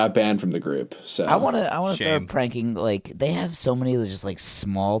I got banned from the group. So I want to start pranking. They have so many just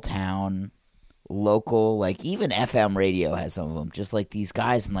small town, local, even FM radio has some of them. Just these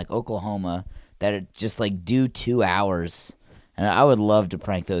guys in Oklahoma that are just do 2 hours, and I would love to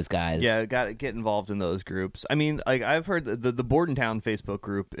prank those guys. Yeah, got to get involved in those groups. I mean, I've heard the Bordentown Facebook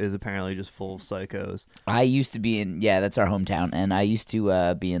group is apparently just full of psychos. I used to be in that's our hometown, and I used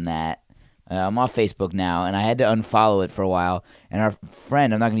to be in that. I'm off Facebook now, and I had to unfollow it for a while. And our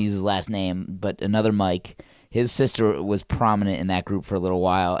friend, I'm not going to use his last name, but another Mike, his sister was prominent in that group for a little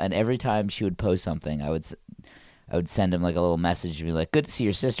while. And every time she would post something, I would send him a little message and be like, "Good to see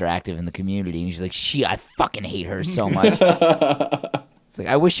your sister active in the community." And she's like, I fucking hate her so much. It's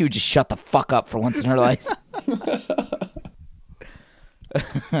I wish she would just shut the fuck up for once in her life.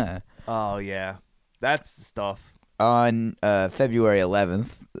 Oh, yeah. That's the stuff. On February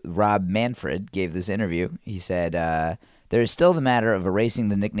 11th, Rob Manfred gave this interview. He said, there is still the matter of erasing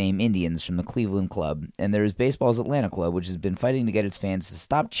the nickname Indians from the Cleveland club, and there is baseball's Atlanta club, which has been fighting to get its fans to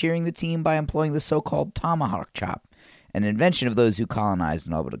stop cheering the team by employing the so-called tomahawk chop, an invention of those who colonized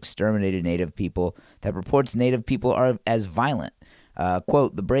and all but exterminated native people that purports native people are as violent.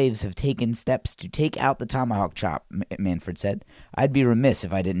 Quote, "The Braves have taken steps to take out the tomahawk chop," Manfred said. "I'd be remiss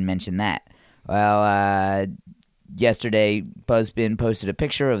if I didn't mention that." Well, yesterday, Buzzbin posted a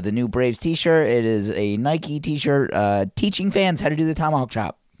picture of the new Braves T-shirt. It is a Nike T-shirt teaching fans how to do the tomahawk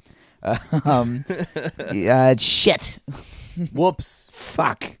chop. Shit. Whoops.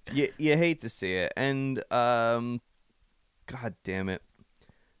 Fuck. You hate to see it, and God damn it.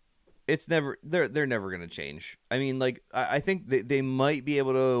 It's never they're never gonna change. I mean, like I think they might be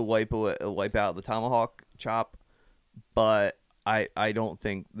able to wipe out the tomahawk chop, but I don't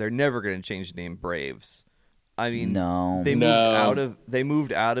think they're never gonna change the name Braves. I mean, no, they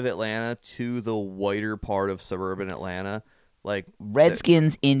moved out of Atlanta to the whiter part of suburban Atlanta. Like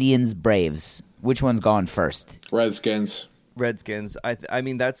Redskins, Indians, Braves. Which one's gone first? Redskins. I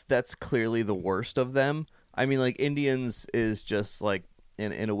mean that's clearly the worst of them. I mean, like Indians is just like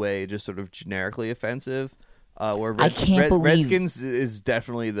in a way just sort of generically offensive. Where Redskins is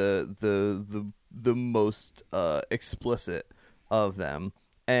definitely the most explicit of them,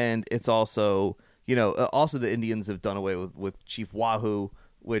 and it's also also the Indians have done away with Chief Wahoo,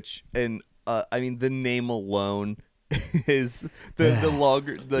 which I mean the name alone is the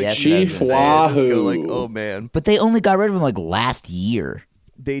longer yes, Chief Wahoo. Like, oh man! But they only got rid of him like last year.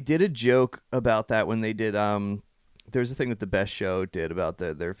 They did a joke about that when they did. There's a thing that the Best Show did about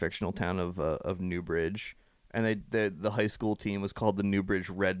their fictional town of Newbridge, and the high school team was called the Newbridge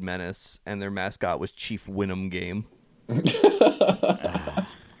Red Menace, and their mascot was Chief Winham Game.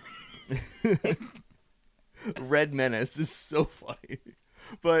 Red Menace is so funny.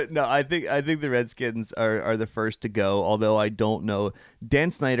 But no, I think the Redskins are the first to go, although I don't know.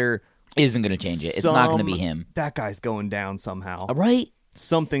 Dan Snyder isn't going to change it. It's not going to be him. That guy's going down somehow. Right?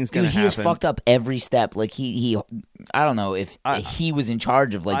 Something's going to happen. He has fucked up every step. Like he I don't know if he was in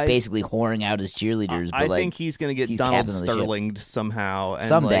charge of basically whoring out his cheerleaders. But I think he's going to get Donald Sterling'd somehow. And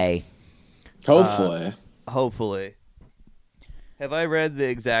someday. Hopefully. Have I read the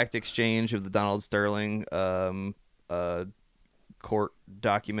exact exchange of the Donald Sterling court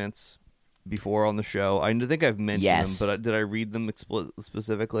documents before on the show? I think I've mentioned them, but did I read them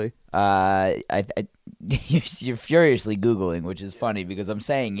specifically? You're furiously Googling, which is funny because I'm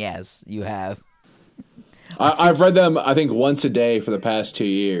saying yes, you have. I've read them, I think, once a day for the past 2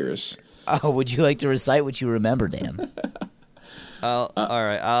 years. Oh, would you like to recite what you remember, Dan? All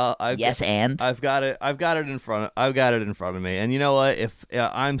right. I've got it in front of me. And you know what?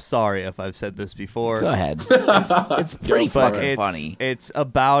 I'm sorry if I've said this before. Go ahead. It's pretty fucking funny. It's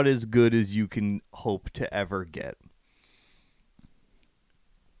about as good as you can hope to ever get.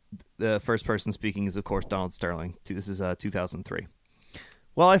 The first person speaking is, of course, Donald Sterling. This is 2003.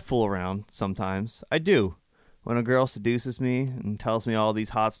 Well, I fool around sometimes. I do. When a girl seduces me and tells me all these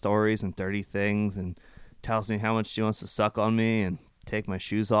hot stories and dirty things and tells me how much she wants to suck on me and take my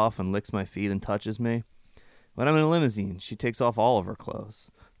shoes off and licks my feet and touches me. When I'm in a limousine, she takes off all of her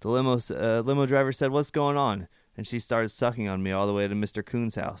clothes. The limo driver said, "What's going on?" And she started sucking on me all the way to Mr.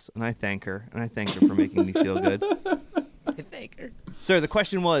 Coon's house. And I thank her for making me feel good. I thank her. Sir, the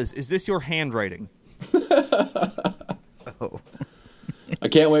question was, is this your handwriting? Oh. I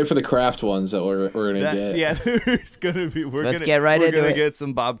can't wait for the Kraft ones that we're gonna get. Yeah, there's gonna be. We're gonna get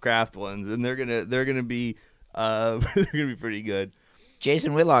some Bob Kraft ones, and they're gonna be pretty good.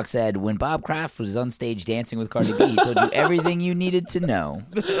 Jason Whitlock said, "When Bob Kraft was on stage dancing with Cardi B, he told you everything you needed to know."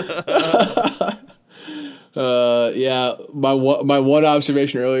 Yeah. My one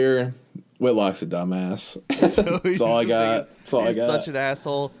observation earlier: Whitlock's a dumbass. That's all I got. He's such an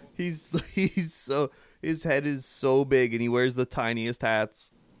asshole. He's so. His head is so big, and he wears the tiniest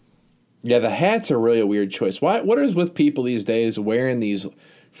hats. Yeah, the hats are really a weird choice. What is with people these days wearing these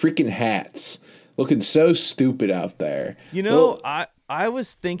freaking hats, looking so stupid out there? I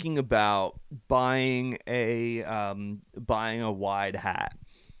was thinking about buying a wide hat,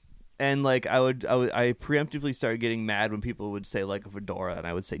 and like I preemptively started getting mad when people would say like a fedora, and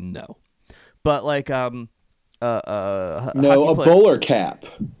I would say no, but like a bowler cap.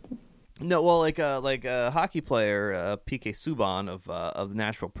 No, well, like a hockey player, PK Subban of the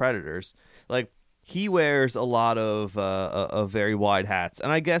Nashville Predators, like he wears a lot of very wide hats,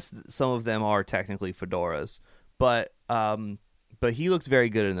 and I guess some of them are technically fedoras, but he looks very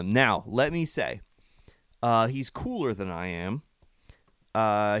good in them. Now, let me say, he's cooler than I am.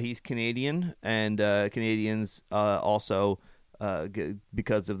 He's Canadian, and Canadians also,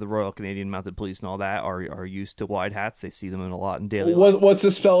 because of the Royal Canadian Mounted Police and all that, are used to wide hats. They see them in a lot in daily life. What's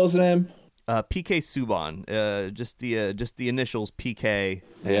this fella's name? PK Subban. Just the initials PK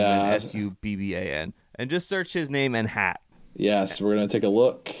and SUBBAN. And just search his name and hat. Yes, we're gonna take a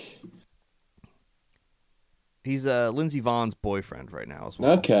look. He's Lindsey Vohn's boyfriend right now as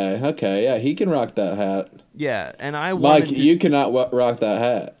well. Okay, yeah, he can rock that hat. Yeah, and Mike, you cannot rock that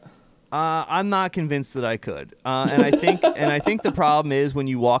hat. I'm not convinced that I could, and I think the problem is when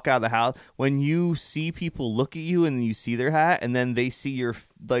you walk out of the house, when you see people look at you and you see their hat, and then they see your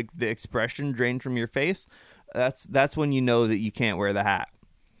the expression drain from your face. That's when you know that you can't wear the hat,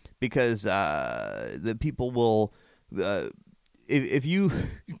 because the people will. If you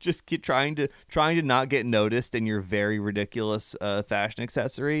just keep trying to not get noticed in your very ridiculous fashion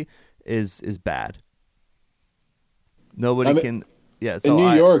accessory is bad. Nobody can. Yeah, so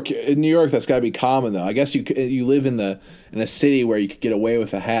in New York, that's got to be common though. I guess you live in a city where you could get away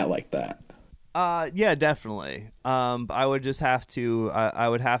with a hat like that. Yeah, definitely. I would just have to. I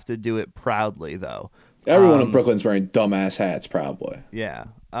would have to do it proudly though. Everyone in Brooklyn's wearing dumbass hats, probably. Yeah.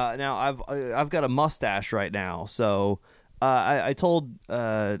 Now I've got a mustache right now, so I told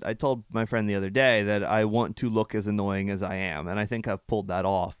my friend the other day that I want to look as annoying as I am, and I think I've pulled that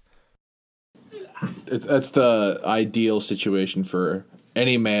off. That's the ideal situation for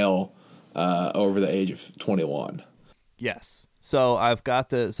any male over the age of 21. Yes. So I've got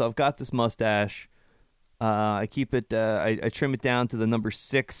this mustache. I keep it. I trim it down to the number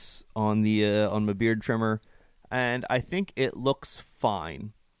 6 on my beard trimmer, and I think it looks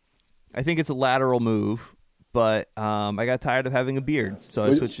fine. I think it's a lateral move, but I got tired of having a beard, so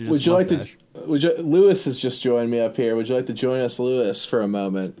I switched to just a mustache. Lewis has just joined me up here. Would you like to join us, Lewis, for a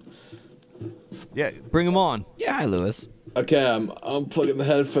moment? Yeah, bring him on. Yeah, hi, Lewis. Okay, I'm plugging the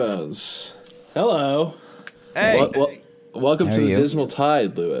headphones. Hello. Hey. Welcome to the Dismal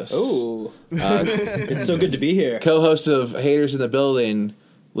Tide, Lewis. Ooh. It's so good to be here. Co-host of Haters in the Building,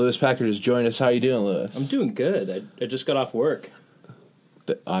 Lewis Packard has joined us. How you doing, Lewis? I'm doing good. I just got off work.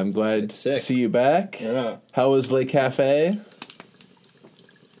 I'm glad to see you back. Yeah. How was Le Cafe?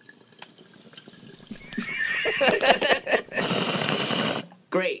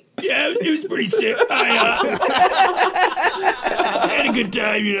 Great. Yeah, it was pretty sick. I had a good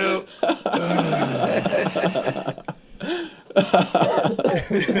time, you know.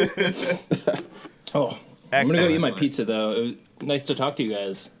 I'm gonna go eat my pizza though. It was nice to talk to you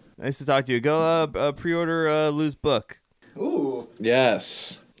guys. Nice to talk to you. Go pre-order Lou's book. Ooh.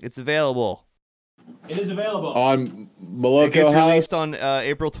 Yes. It's available. It is available. On Moloko It gets House? released on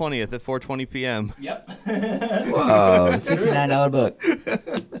April 20th at 4:20 p.m. Yep. Whoa, $69 book.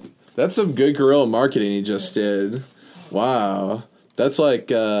 That's some good guerrilla marketing he just did. Wow. That's like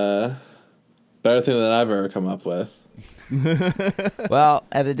better thing than I've ever come up with. Well,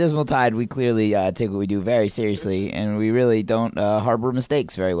 at the Dismal Tide, we clearly take what we do very seriously, and we really don't harbor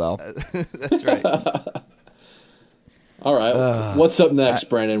mistakes very well. That's right. All right. What's up next,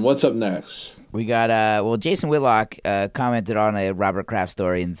 Brandon? What's up next? We got, Jason Whitlock commented on a Robert Kraft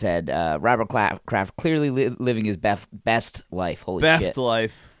story and said, Robert Kraft clearly living his best life. Holy shit. Best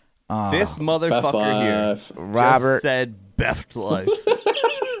life. This motherfucker here Robert just said best life.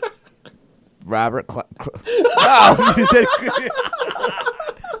 Robert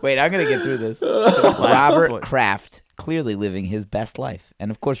Wait, I'm going to get through this. Robert Kraft clearly living his best life.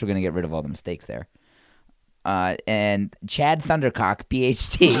 And, of course, we're going to get rid of all the mistakes there. And Chad Thundercock,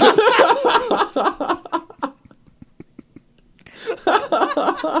 PhD.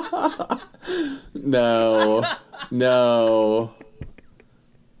 No.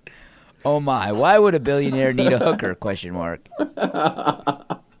 Oh my! Why would a billionaire need a hooker? ?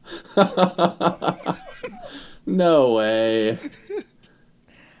 No way.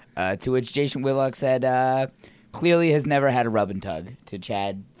 To which Jason Whitlock said, clearly has never had a rub and tug to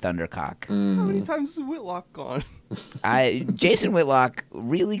Chad Thundercock. How many times has Whitlock gone? Jason Whitlock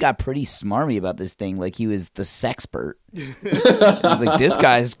really got pretty smarmy about this thing, like he was the sexpert. Like, this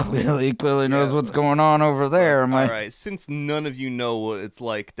guy's clearly knows what's going on over there. All right, since none of you know what it's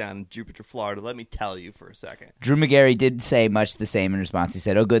like down in Jupiter, Florida, let me tell you for a second. Drew McGarry did say much the same in response. He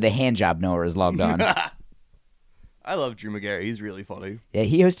said, "Oh, good, the hand job knower is logged on." I love Drew McGarry. He's really funny. Yeah,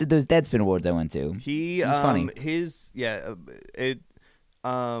 he hosted those Deadspin Awards I went to. He's funny. His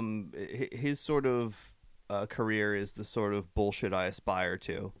sort of career is the sort of bullshit I aspire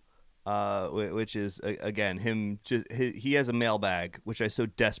to, which is again him. He has a mailbag, which I so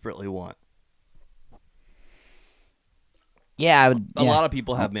desperately want. Yeah, a lot of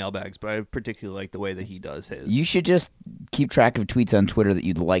people have mailbags, but I particularly like the way that he does his. You should just keep track of tweets on Twitter that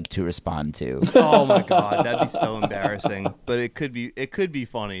you'd like to respond to. Oh my god, that'd be so embarrassing. But it could be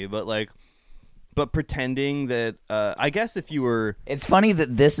funny. But like, but pretending that I guess if you were, it's funny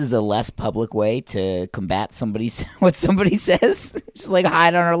that this is a less public way to combat what somebody says. Just like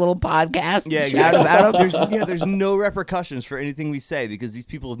hide on our little podcast. Yeah, shout about them. There's no repercussions for anything we say because these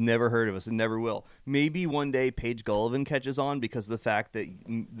people have never heard of us and never will. Maybe one day Paige Gullivan catches on because of the fact that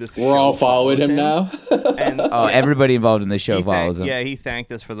we're all following him now. And everybody involved in the show follows him. Yeah, he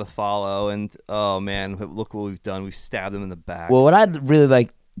thanked us for the follow, and oh man, look what we've done. We've stabbed him in the back. Well, what I'd really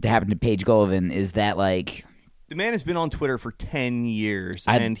like to happen to Paige Gullivan is that, like, the man has been on Twitter for 10 years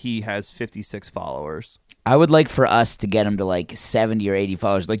and he has 56 followers. I would like for us to get him to like 70 or 80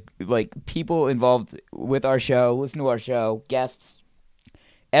 followers, like people involved with our show, listen to our show, guests,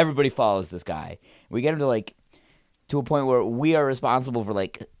 everybody follows this guy. We get him to a point where we are responsible for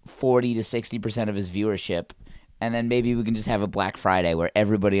like 40 to 60% of his viewership, and then maybe we can just have a Black Friday where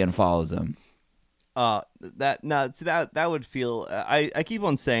everybody unfollows him. That would feel. I keep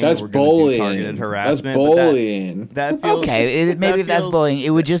on saying that's that we're bullying. Do targeted harassment. That's bullying. That feels okay. Maybe if that's bullying,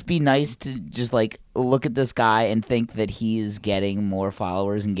 it would just be nice to just like look at this guy and think that he is getting more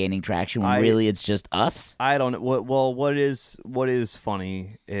followers and gaining traction when really it's just us. I don't know. What is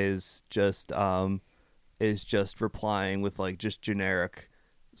funny is just replying with like just generic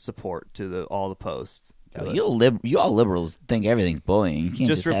support to all the posts. You all liberals think everything's bullying. You can't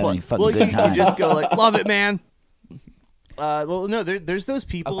just have any fucking good time. You just go like, love it, man. Well, no, there's those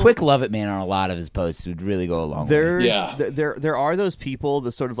people. A quick love it, man, on a lot of his posts would really go a long way. There are those people,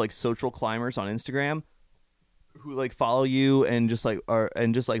 the sort of like social climbers on Instagram, who like follow you and just like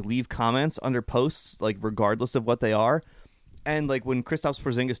leave comments under posts, like regardless of what they are. And like when Kristaps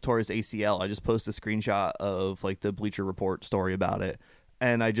Porzingis tore his ACL, I just posted a screenshot of like the Bleacher Report story about it,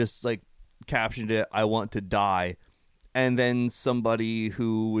 and I just like captioned it, "I want to die," and then somebody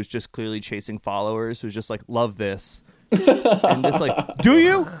who was just clearly chasing followers was just like, "Love this," and just like, "Do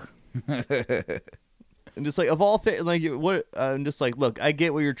you?" And just like of all things, like what? I'm just like, look, I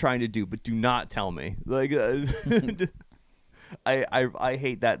get what you're trying to do, but do not tell me. Like, I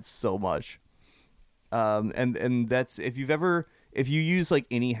hate that so much. And that's if you use like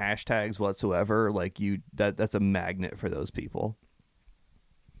any hashtags whatsoever, like that's a magnet for those people.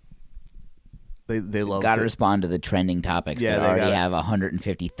 They love. Got to respond to the trending topics that already have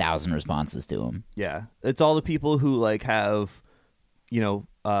 150,000 responses to them. Yeah, it's all the people who like have,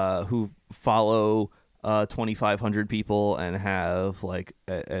 who follow 2,500 people and have like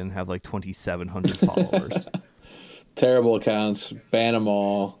 2,700 followers. Terrible accounts. Ban them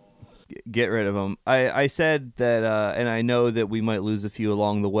all. Get rid of them. I said that, and I know that we might lose a few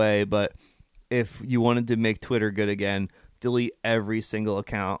along the way, but if you wanted to make Twitter good again, delete every single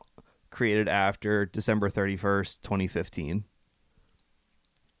account created after December 31st, 2015.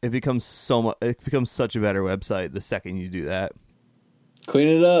 It becomes such a better website the second you do that.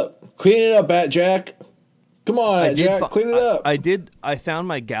 Clean it up, Bat Jack. Come on, Jack, clean it up. I found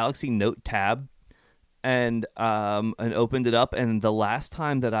my Galaxy Note tab and opened it up, and the last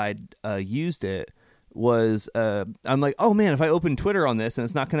time that I used it was I'm like, oh man, if I open Twitter on this and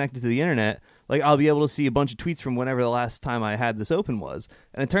it's not connected to the internet, like I'll be able to see a bunch of tweets from whenever the last time I had this open was.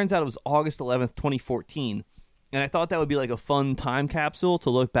 And it turns out it was August 11th, 2014. And I thought that would be like a fun time capsule to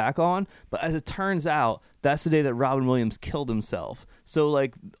look back on, but as it turns out, that's the day that Robin Williams killed himself. So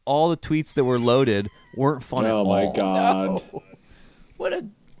like all the tweets that were loaded weren't fun at all. Oh my god. No. What a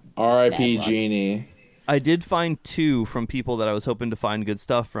R.I.P. Genie. I did find two from people that I was hoping to find good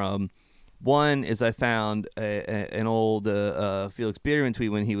stuff from. One is I found an old Felix Biederman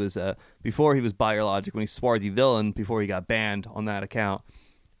tweet when he was before he was Buyer Logic, when he Swarthy Villain, before he got banned on that account,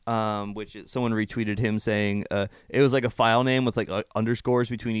 which someone retweeted him saying it was like a file name with like underscores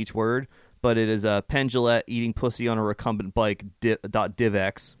between each word, but it is Penn Jillette eating pussy on a recumbent bike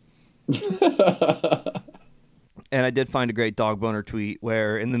 .divx. And I did find a great dog boner tweet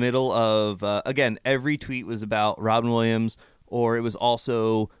where in the middle of again, every tweet was about Robin Williams, or it was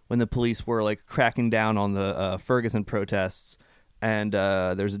also when the police were like cracking down on the Ferguson protests, and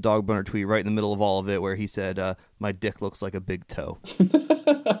there's a dog boner tweet right in the middle of all of it where he said, "My dick looks like a big toe."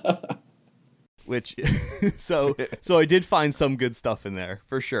 Which, so I did find some good stuff in there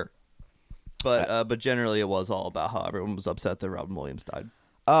for sure, but generally it was all about how everyone was upset that Robin Williams died.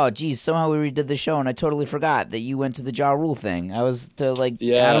 Oh, geez, somehow we redid the show, and I totally forgot that you went to the Ja Rule thing. I was I don't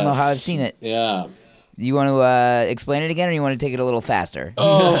know how I've seen it. Yeah. You want to explain it again, or you want to take it a little faster?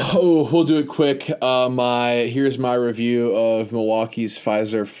 Oh, we'll do it quick. Here's my review of Milwaukee's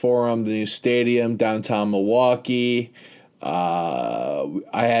Pfizer Forum, the new stadium, downtown Milwaukee. I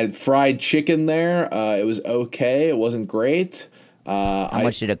had fried chicken there. It was okay. It wasn't great. How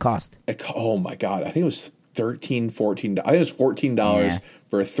much did it cost? Oh, my God. I think it was $13, $14. I think it was $14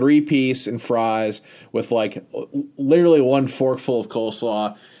 for a 3-piece and fries with like literally one forkful of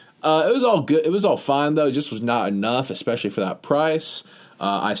coleslaw. It was all good. It was all fine though. It just was not enough, especially for that price.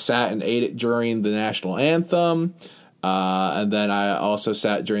 I sat and ate it during the national anthem. And then I also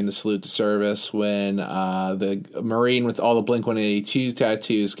sat during the salute to service when the Marine with all the Blink-182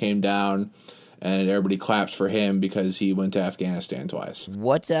 tattoos came down, and everybody clapped for him because he went to Afghanistan twice.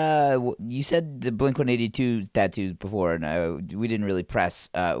 What you said the Blink-182 tattoos before, and we didn't really press.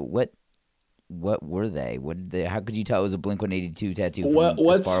 What were they? How could you tell it was a Blink-182 tattoo from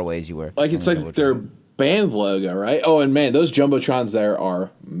as far away as you were? Like it's like their band logo, right? Oh, and man, those jumbotrons there are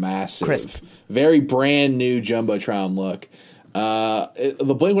massive, crisp, very brand new jumbotron look.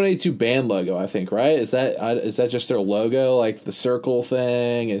 The Blink-182 band logo, I think, right? Is that just their logo, like the circle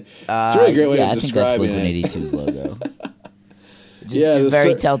thing? And it's a really great way of describing it. I think that's Blink-182's logo. Just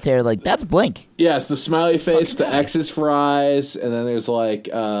very telltale, like that's Blink. Yeah, it's the smiley face with the X's for eyes, and then there's like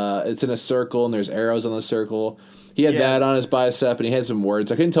it's in a circle, and there's arrows on the circle. He had that on his bicep, and he had some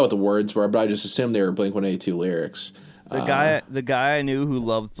words. I couldn't tell what the words were, but I just assumed they were Blink-182 lyrics. The guy I knew who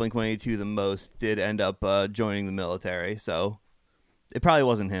loved Blink-182 the most did end up joining the military, so it probably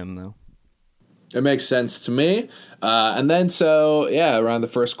wasn't him, though. It makes sense to me. And then, around the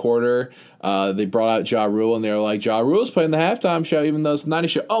first quarter, they brought out Ja Rule, and they were like, Ja Rule's playing the halftime show, even though it's a 90s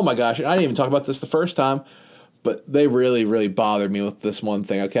show. Oh, my gosh, and I didn't even talk about this the first time, but they really, really bothered me with this one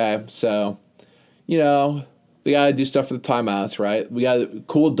thing, okay? So, they got to do stuff for the timeouts, right? We got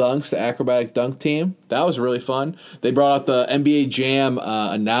cool dunks, the acrobatic dunk team. That was really fun. They brought out the NBA Jam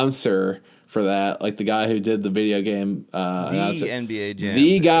announcer for that, like the guy who did the video game announcer. NBA Jam.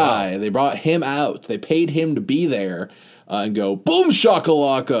 The guy. Wow. They brought him out. They paid him to be there and go, boom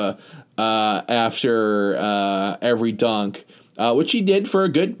shakalaka, after every dunk, which he did for a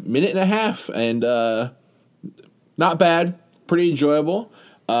good minute and a half. And not bad. Pretty enjoyable.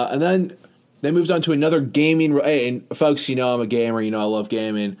 And then they moved on to another gaming. Hey, and folks, I'm a gamer. I love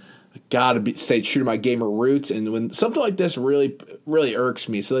gaming. I gotta stay true to my gamer roots. And when something like this really, really irks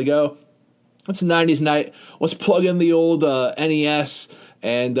me, so they go, it's 90s night. Let's plug in the old NES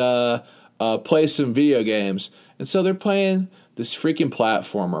and play some video games. And so they're playing this freaking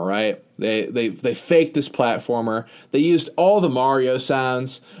platformer, right? They faked this platformer. They used all the Mario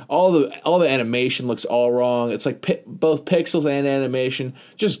sounds. All the animation looks all wrong. It's like both pixels and animation,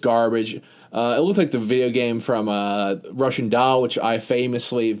 just garbage. It looked like the video game from Russian Doll, which I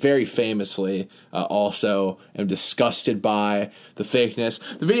very famously, also am disgusted by the fakeness.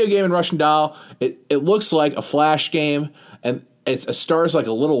 The video game in Russian Doll, it looks like a Flash game, and it stars like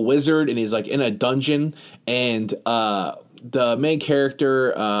a little wizard, and he's like in a dungeon, and the main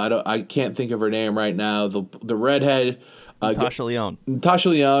character, I can't think of her name right now, the redhead, Natasha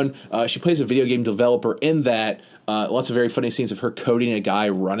Lyonne. She plays a video game developer in that. Lots of very funny scenes of her coding a guy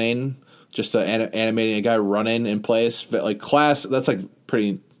running. Just animating a guy running in place, like class. That's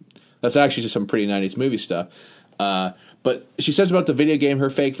actually just some pretty 90s movie stuff. But she says about the video game, her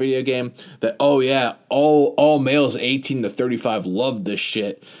fake video game, that all males 18 to 35 love this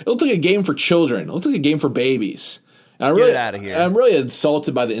shit. It looked like a game for children. It looked like a game for babies. And Get it out of here. I'm really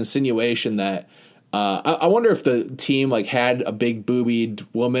insulted by the insinuation that. I wonder if the team had a big boobied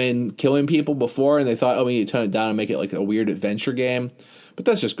woman killing people before, and they thought, we need to tone it down and make it like a weird adventure game. But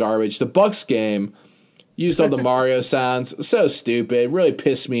that's just garbage. The Bucks game used all the Mario sounds. So stupid. Really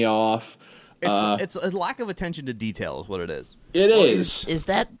pissed me off. It's a lack of attention to detail is what it is. It is. Is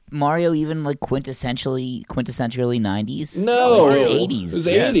that Mario even quintessentially 90s? No. It's 80s. It was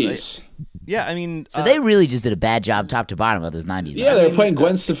 80s. Yeah, I mean... So they really just did a bad job top to bottom of those 90s. Yeah, they were playing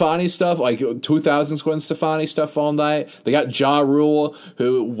Gwen Stefani stuff, like 2000s Gwen Stefani stuff all night. They got Ja Rule,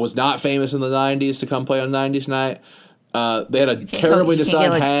 who was not famous in the 90s, to come play on 90s night. They had a terribly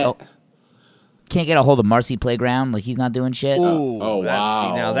designed hat. Can't get a hold of Marcy Playground, like he's not doing shit. Oh wow!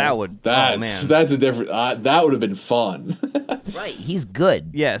 See, now that would that's a different. That would have been fun. Right, he's good.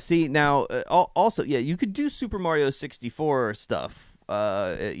 Yeah. See now, also you could do Super Mario 64 stuff.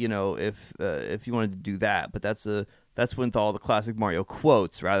 If you wanted to do that, but that's with all the classic Mario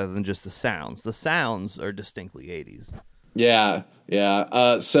quotes rather than just the sounds. The sounds are distinctly 80s. Yeah.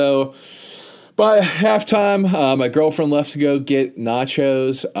 So. By halftime, my girlfriend left to go get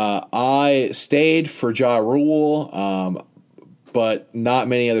nachos. I stayed for Ja Rule, but not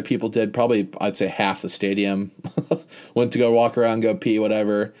many other people did. Probably, I'd say half the stadium went to go walk around, go pee,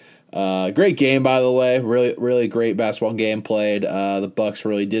 whatever. Great game, by the way. Really, really great basketball game played. The Bucks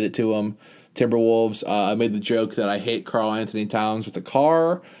really did it to them. Timberwolves. I made the joke that I hate Karl Anthony Towns with a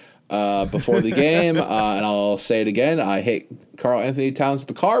car before the game, and I'll say it again. I hate Karl Anthony Towns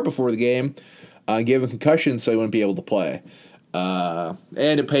with the car before the game. gave him concussion so he wouldn't be able to play. And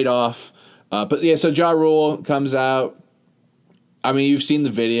it paid off. But yeah, so Ja Rule comes out. I mean, you've seen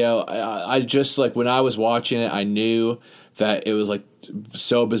the video. I just, like, when I was watching it, I knew that it was, like,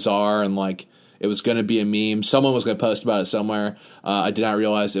 so bizarre and, like, it was going to be a meme. Someone was going to post about it somewhere. I did not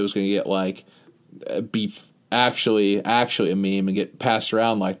realize it was going to get, like, be actually a meme and get passed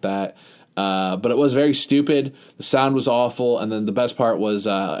around like that. But it was very stupid. The sound was awful. And then the best part was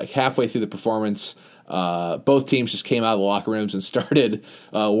halfway through the performance, both teams just came out of the locker rooms and started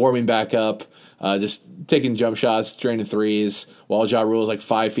warming back up. Just taking jump shots, draining threes, while Ja Rule was like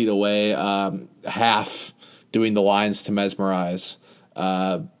 5 feet away, half doing the lines to mesmerize.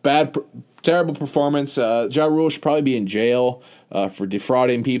 Terrible performance. Ja Rule should probably be in jail for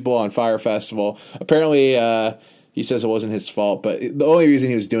defrauding people on Fyre Festival. Apparently, he says it wasn't his fault, but the only reason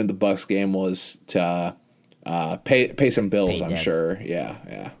he was doing the Bucks game was to pay some bills. I'm sure.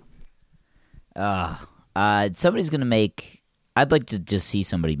 Yeah. Somebody's gonna make. I'd like to just see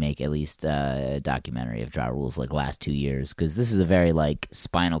somebody make at least a documentary of Ja Rule's like last 2 years, because this is a very like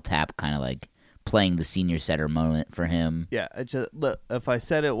Spinal Tap kind of like playing the senior setter moment for him. Yeah, look, if I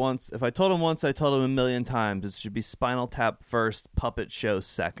said it once, if I told him once, I told him a million times. It should be Spinal Tap first, Puppet Show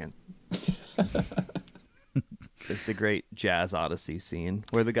second. It's the great Jazz Odyssey scene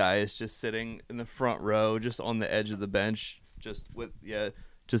where the guy is just sitting in the front row, just on the edge of the bench, just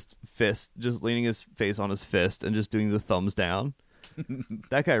leaning his face on his fist and just doing the thumbs down.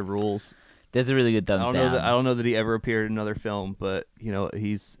 That guy rules. That's a really good thumbs down. I don't know that he ever appeared in another film, but you know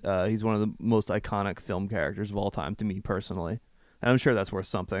he's one of the most iconic film characters of all time to me personally, and I'm sure that's worth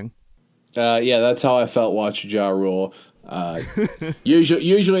something. Yeah, that's how I felt watching Ja Rule.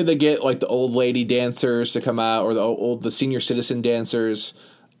 Usually they get like the old lady dancers to come out, or the senior citizen dancers,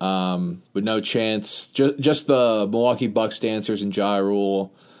 but no chance. Just the Milwaukee Bucks dancers and Ja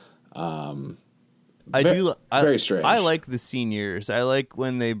Rule. Very strange. I like the seniors. I like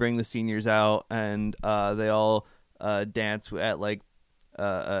when they bring the seniors out and they all dance at like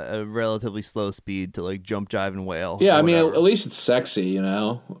a relatively slow speed to like jump, jive, and wail. Yeah, I mean, at least it's sexy, you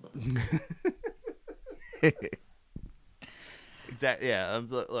know. Exactly. Yeah.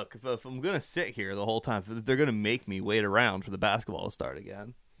 Look, if I'm gonna sit here the whole time, they're gonna make me wait around for the basketball to start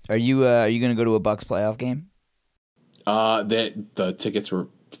again. Are you gonna go to a Bucks playoff game? The tickets were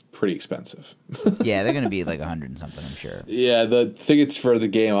pretty expensive. Yeah, they're going to be like 100 and something, I'm sure. Yeah, the tickets for the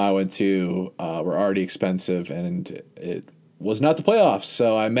game I went to were already expensive, and it was not the playoffs.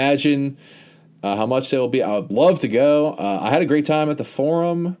 So I imagine how much they will be. I would love to go. I had a great time at the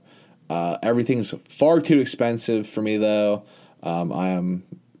Forum. Everything's far too expensive for me, though. I am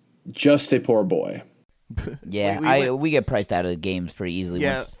just a poor boy. Yeah, we get priced out of the games pretty easily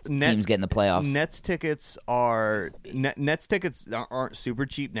once teams get in the playoffs. Nets tickets aren't super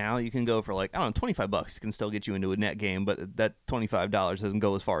cheap now. You can go for like, I don't know, $25 can still get you into a net game, but that $25 doesn't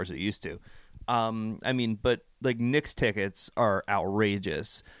go as far as it used to. I mean, but like Knicks tickets are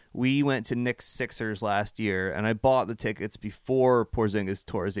outrageous. We went to Knicks Sixers last year, and I bought the tickets before Porzingis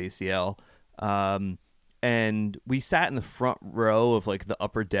tore his ACL. And we sat in the front row of like the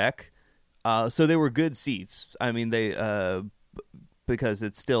upper deck. So they were good seats. I mean, they because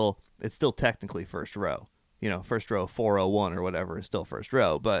it's still technically first row. You know, first row 401 or whatever is still first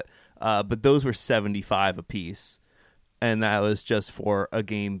row. But those were $75 a piece, and that was just for a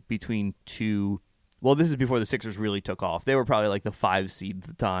game between two. Well, this is before the Sixers really took off. They were probably like the 5 seed at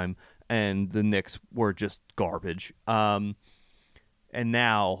the time, and the Knicks were just garbage. And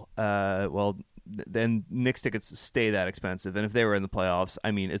now, then Knicks tickets stay that expensive, and if they were in the playoffs, I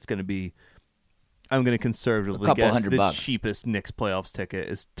mean, it's going to be. I'm going to conservatively guess the cheapest Knicks playoffs ticket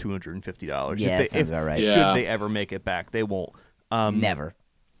is $250. Yeah, that sounds about right. Should they ever make it back, they won't. Never.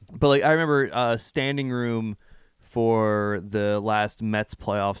 But like, I remember standing room for the last Mets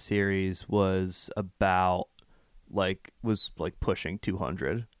playoff series was pushing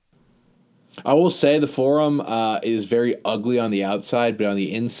 $200. I will say the Forum is very ugly on the outside, but on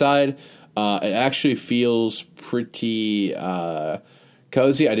the inside, it actually feels pretty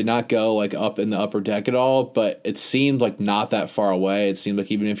cozy. I did not go like up in the upper deck at all, but it seemed like not that far away. It seemed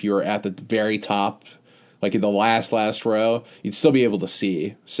like even if you were at the very top, like in the last row, you'd still be able to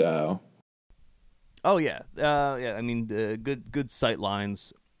see. So, oh yeah. I mean, good sight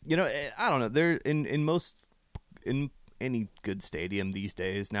lines. You know, I don't know. There in any good stadium these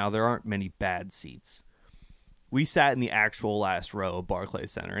days now, there aren't many bad seats. We sat in the actual last row of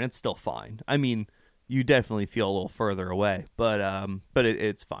Barclays Center, and it's still fine. I mean, you definitely feel a little further away, but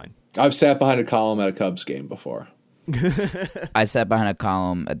it's fine. I've sat behind a column at a Cubs game before. I sat behind a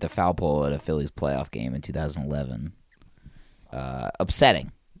column at the foul pole at a Phillies playoff game in 2011.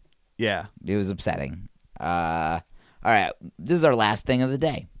 Upsetting. Yeah. It was upsetting. All right. This is our last thing of the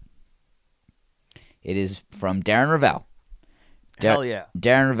day. It is from Darren Ravel. Hell yeah.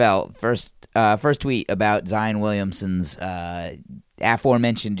 Darren Ravel, first tweet about Zion Williamson's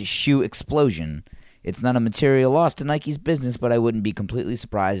aforementioned shoe explosion. It's not a material loss to Nike's business, but I wouldn't be completely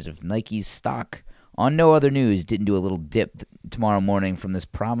surprised if Nike's stock, on no other news, didn't do a little dip tomorrow morning from this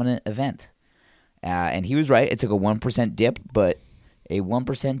prominent event. And he was right. It took a 1% dip, but a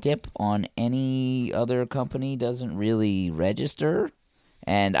 1% dip on any other company doesn't really register.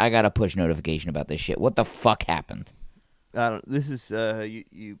 And I got a push notification about this shit. What the fuck happened? This is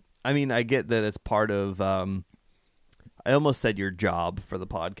you. I mean, I get that it's part of. I almost said your job for the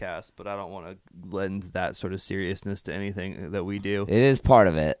podcast, but I don't want to lend that sort of seriousness to anything that we do. It is part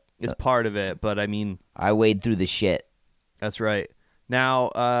of it. It's part of it, but I mean, I wade through the shit. That's right.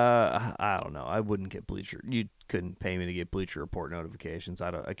 Now, I don't know. I wouldn't get Bleacher. You couldn't pay me to get Bleacher Report notifications.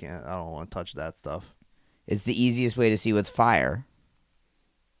 I can't. I don't want to touch that stuff. It's the easiest way to see what's fire.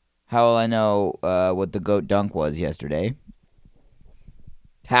 How will I know what the GOAT dunk was yesterday?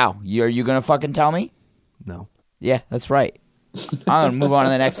 How? Are you going to fucking tell me? No. Yeah, that's right. I'm going to move on to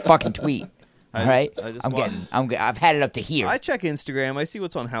the next fucking tweet. All right? I've had it up to here. I check Instagram. I see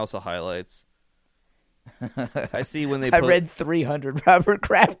what's on House of Highlights. I see when they I read 300 Robert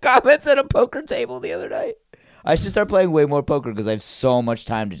Kraft comments at a poker table the other night. I should start playing way more poker because I have so much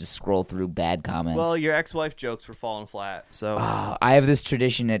time to just scroll through bad comments. Well, your ex-wife jokes were falling flat, so... I have this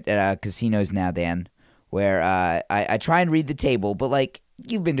tradition at casinos now, Dan, where I try and read the table, but, like,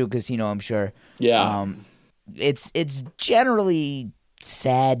 you've been to a casino, I'm sure. Yeah. It's generally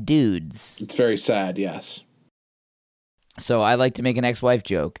sad dudes. It's very sad, yes. So I like to make an ex-wife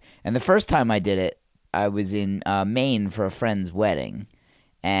joke. And the first time I did it, I was in Maine for a friend's wedding.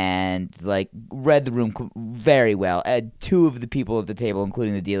 And, like, read the room very well. Two of the people at the table,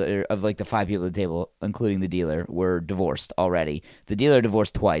 including the dealer, of, like, the 5 people at the table, including the dealer, were divorced already. The dealer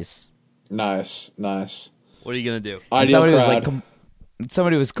divorced twice. Nice. What are you going to do?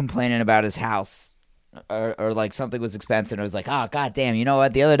 Somebody was complaining about his house, or like, something was expensive, and I was like, oh, goddamn, you know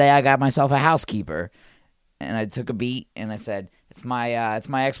what? The other day I got myself a housekeeper. And I took a beat, and I said, it's my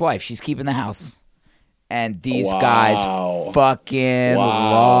ex-wife. She's keeping the house. And these guys fucking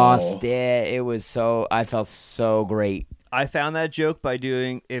lost it. It was I felt so great. I found that joke by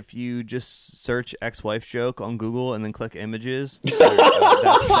doing, if you just search ex-wife joke on Google and then click images,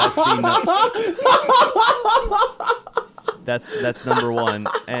 that's number one.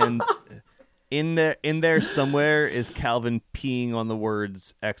 And in there somewhere is Calvin peeing on the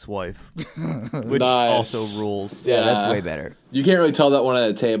words ex-wife, which also rules. Yeah, that's way better. You can't really tell that one at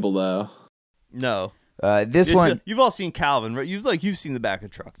a table, though. No. You've all seen Calvin, right? You've seen the back of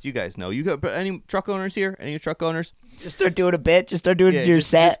trucks. You guys know. You got any truck owners here? Any truck owners? Just start doing a bit. Just start doing your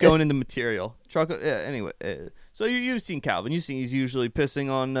set. Just going into material. Anyway, so you've seen Calvin. You've seen he's usually pissing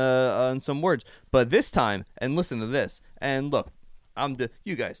on some words, but this time, and listen to this, and look,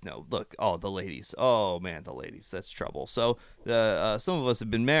 you guys know. Look, the ladies. Oh man, the ladies. That's trouble. So some of us have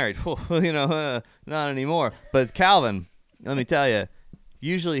been married. Not anymore. But Calvin, let me tell you.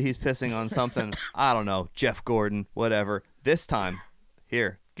 Usually he's pissing on something, I don't know, Jeff Gordon, whatever. This time,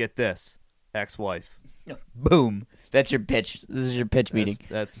 here, get this, ex-wife. Boom. That's your pitch. This is your pitch meeting.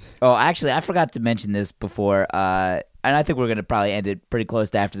 Oh, actually, I forgot to mention this before, and I think we're going to probably end it pretty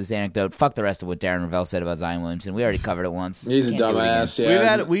close to after this anecdote. Fuck the rest of what Darren Ravel said about Zion Williamson. We already covered it once. He's a dumbass,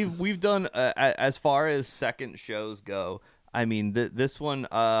 yeah. We've done, as far as second shows go, I mean, this one,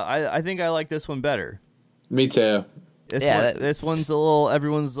 I think I like this one better. Me too. This one's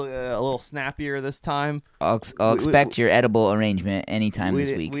everyone's a little snappier this time. I'll expect your edible arrangement anytime this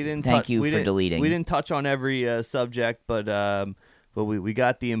week. Thank you for deleting. We didn't touch on every subject, but we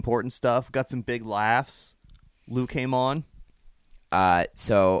got the important stuff. Got some big laughs. Lou came on.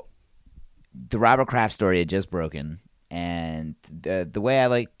 So the Robert Kraft story had just broken, and the way I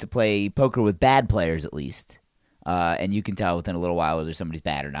like to play poker with bad players, at least, and you can tell within a little while whether somebody's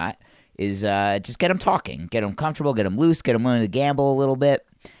bad or not, is just get them talking, get them comfortable, get them loose, get them willing to gamble a little bit.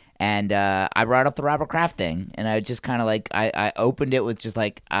 And I brought up the Robert Kraft thing, and I just kind of like, I opened it with just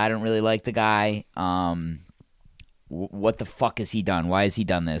like, I don't really like the guy. What the fuck has he done? Why has he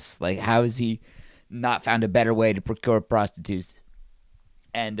done this? Like, how has he not found a better way to procure prostitutes?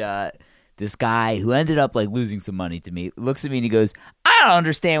 And this guy who ended up like losing some money to me looks at me and he goes, I don't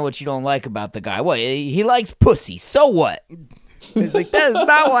understand what you don't like about the guy. What, he likes pussy, so what? He's like, that's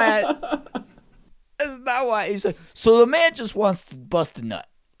not why. He's like, so the man just wants to bust a nut.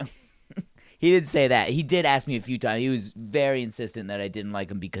 He didn't say that. He did ask me a few times. He was very insistent that I didn't like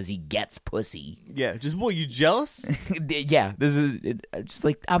him because he gets pussy. Yeah, just you jealous? Yeah, this is just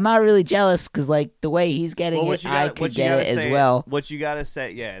like I'm not really jealous because like the way he's getting it, I could get it as well. What you gotta say,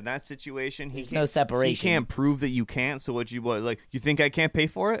 in that situation, there's no separation. He can't prove that you can't. So you think I can't pay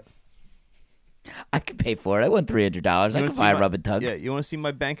for it? I could pay for it. I won $300. I can buy a rub and tug. Yeah, you want to see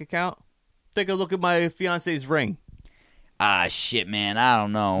my bank account? Take a look at my fiance's ring. Ah, shit, man. I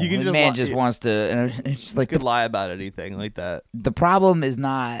don't know. The just wants to. Just like you could lie about anything like that. The problem is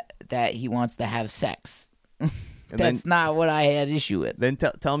not that he wants to have sex. That's not what I had issue with. Then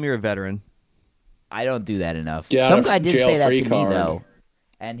tell him you're a veteran. I don't do that enough. Some guy did say that to me though,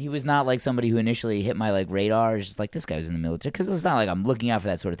 and he was not like somebody who initially hit my like radar. It's just like this guy was in the military because it's not like I'm looking out for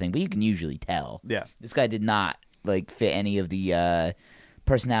that sort of thing. But you can usually tell. Yeah, this guy did not like fit any of the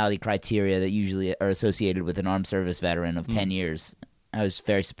personality criteria that usually are associated with an armed service veteran of 10 years. I was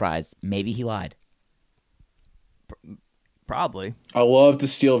very surprised. Maybe he lied. Probably. I love to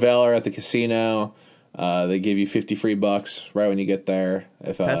steal valor at the casino. They give you $50 free right when you get there.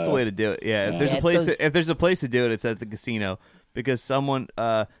 If that's the way to do it. Yeah, if there's a place to do it, it's at the casino because someone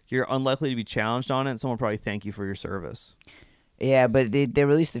you're unlikely to be challenged on it. And someone will probably thank you for your service. Yeah, but they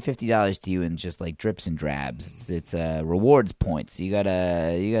released the $50 to you in just like drips and drabs. It's rewards points. You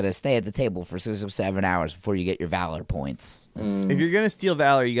gotta stay at the table for 6 or 7 hours before you get your valor points. If you're gonna steal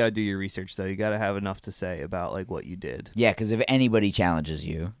valor, you gotta do your research though. You gotta have enough to say about like what you did. Yeah, because if anybody challenges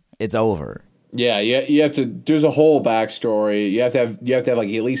you, it's over. Yeah, you have to. There's a whole backstory. You have to have like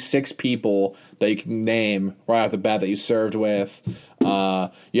at least 6 people that you can name right off the bat that you served with.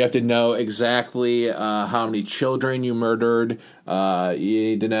 You have to know exactly how many children you murdered. You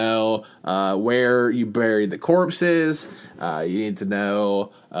need to know where you buried the corpses. You need to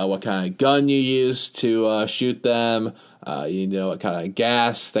know what kind of gun you used to shoot them. You need to know what kind of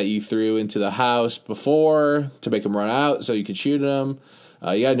gas that you threw into the house before to make them run out so you could shoot them.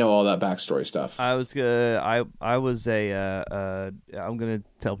 You gotta know all that backstory stuff. I'm gonna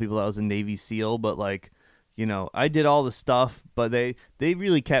tell people I was a Navy SEAL, but like, you know, I did all the stuff, but they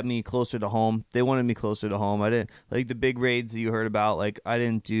really kept me closer to home. They wanted me closer to home. I didn't like the big raids that you heard about. Like, I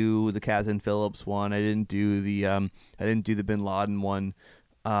didn't do the Captain Phillips one. I didn't do the Bin Laden one.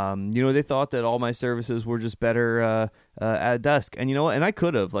 You know, they thought that all my services were just better at desk, and you know what? And I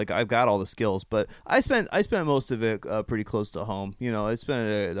could have, like, I've got all the skills, but I spent most of it pretty close to home. You know, I spent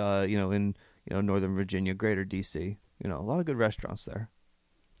it, in Northern Virginia, Greater DC. You know, a lot of good restaurants there,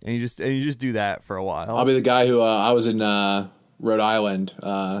 and you just do that for a while. I'll be the guy who I was in Rhode Island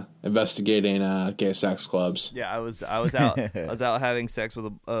investigating gay sex clubs. Yeah, I was out I was out having sex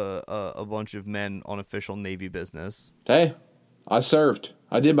with a bunch of men on official Navy business. Hey, I served.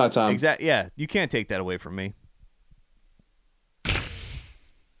 I did my time. Exactly. Yeah, you can't take that away from me.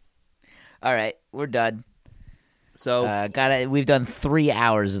 All right, we're done. So we've done 3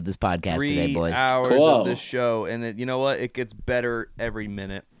 hours of this podcast today, boys. 3 hours cool. of this show, and you know what? It gets better every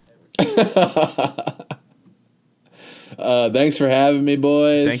minute. Thanks for having me,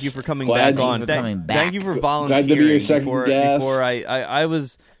 boys. Thank you for coming back on. Thank you for volunteering. Glad to be your second guest. Before I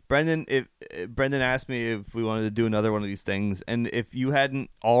was Brendan. Brendan asked me if we wanted to do another one of these things, and if you hadn't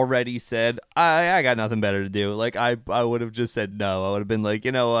already said I got nothing better to do, like I would have just said no. I would have been like,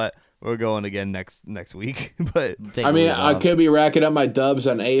 you know what? We're going again next week. But I mean, I could be racking up my dubs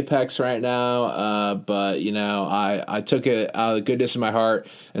on Apex right now, but you know, I took it out of the goodness of my heart.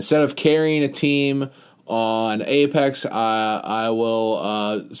 Instead of carrying a team on Apex, I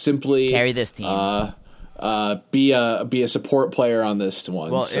will simply carry this team. Be a support player on this one.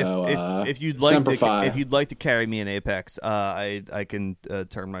 Well, so, if you'd like to carry me in Apex, I can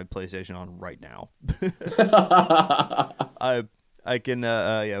turn my PlayStation on right now. I can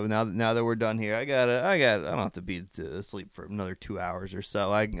now that we're done here, I don't have to be asleep for another 2 hours or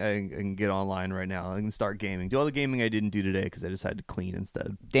so. I can get online right now. I can start gaming. Do all the gaming I didn't do today because I decided to clean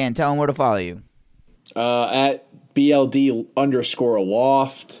instead. Dan, tell them where to follow you. At BLD_loft,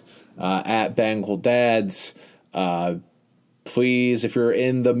 at Bangle Dads. Please, if you're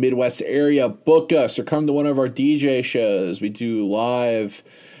in the Midwest area, book us or come to one of our DJ shows. We do live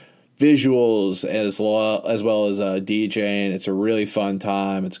visuals as well as DJing. It's a really fun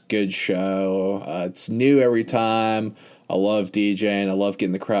time. It's a good show. It's new every time. I love DJing. I love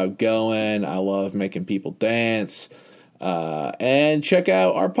getting the crowd going. I love making people dance. And check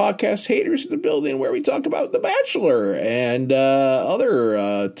out our podcast, Haters in the Building, where we talk about The Bachelor and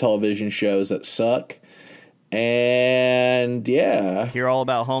other television shows that suck. And yeah, hear all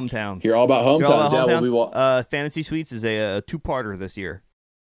about hometowns. Yeah, Fantasy Suites is a 2-parter this year.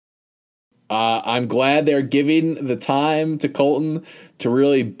 I'm glad they're giving the time to Colton to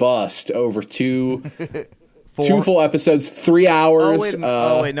really bust over two full episodes, 3 hours. Wait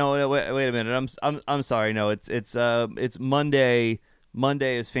a minute. I'm sorry. No, it's Monday.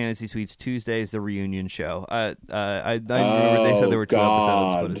 Monday is Fantasy Suites. Tuesday is the reunion show. I remember they said there were 2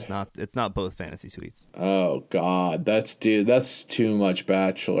 episodes, but it's not both Fantasy Suites. Oh God, that's too much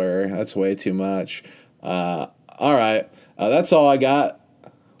Bachelor. That's way too much. All right, that's all I got.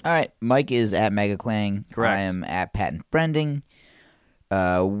 All right, Mike is at MegaClang. Correct. I am at Patent Branding.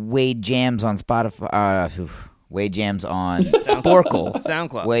 Wade Jams on Spotify. Wade Jams on Sporkle.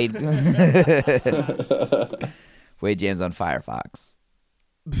 SoundCloud. Wade Jams on Firefox.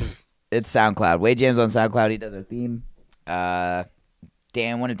 It's SoundCloud. Wade Jams on SoundCloud. He does our theme.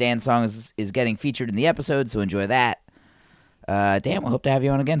 One of Dan's songs is getting featured in the episode, so enjoy that. Dan, we'll hope to have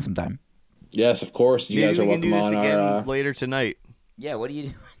you on again sometime. Yes, of course. You guys are welcome on our later tonight. Yeah, what are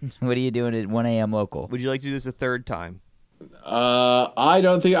you doing at 1 a.m. local? Would you like to do this a third time? I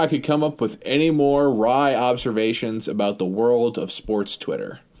don't think I could come up with any more wry observations about the world of sports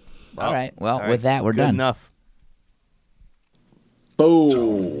Twitter. All right. Well, with that, we're done. Enough.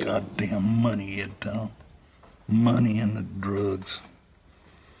 Boom. Goddamn money, Ed Tom. Money and the drugs.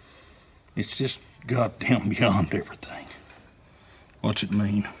 It's just goddamn beyond everything. What's it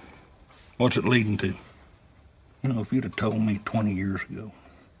mean? What's it leading to? You know, if you'd have told me 20 years ago,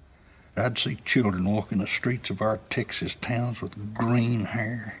 I'd see children walking the streets of our Texas towns with green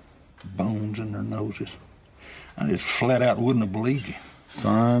hair, bones in their noses, I just flat out wouldn't have believed you.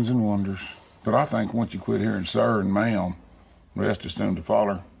 Signs and wonders. But I think once you quit hearing sir and ma'am, the rest is soon to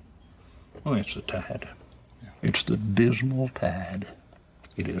follow. Oh, it's the tide. It's the dismal tide.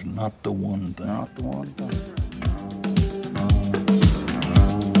 It is not the one thing. Not the one thing.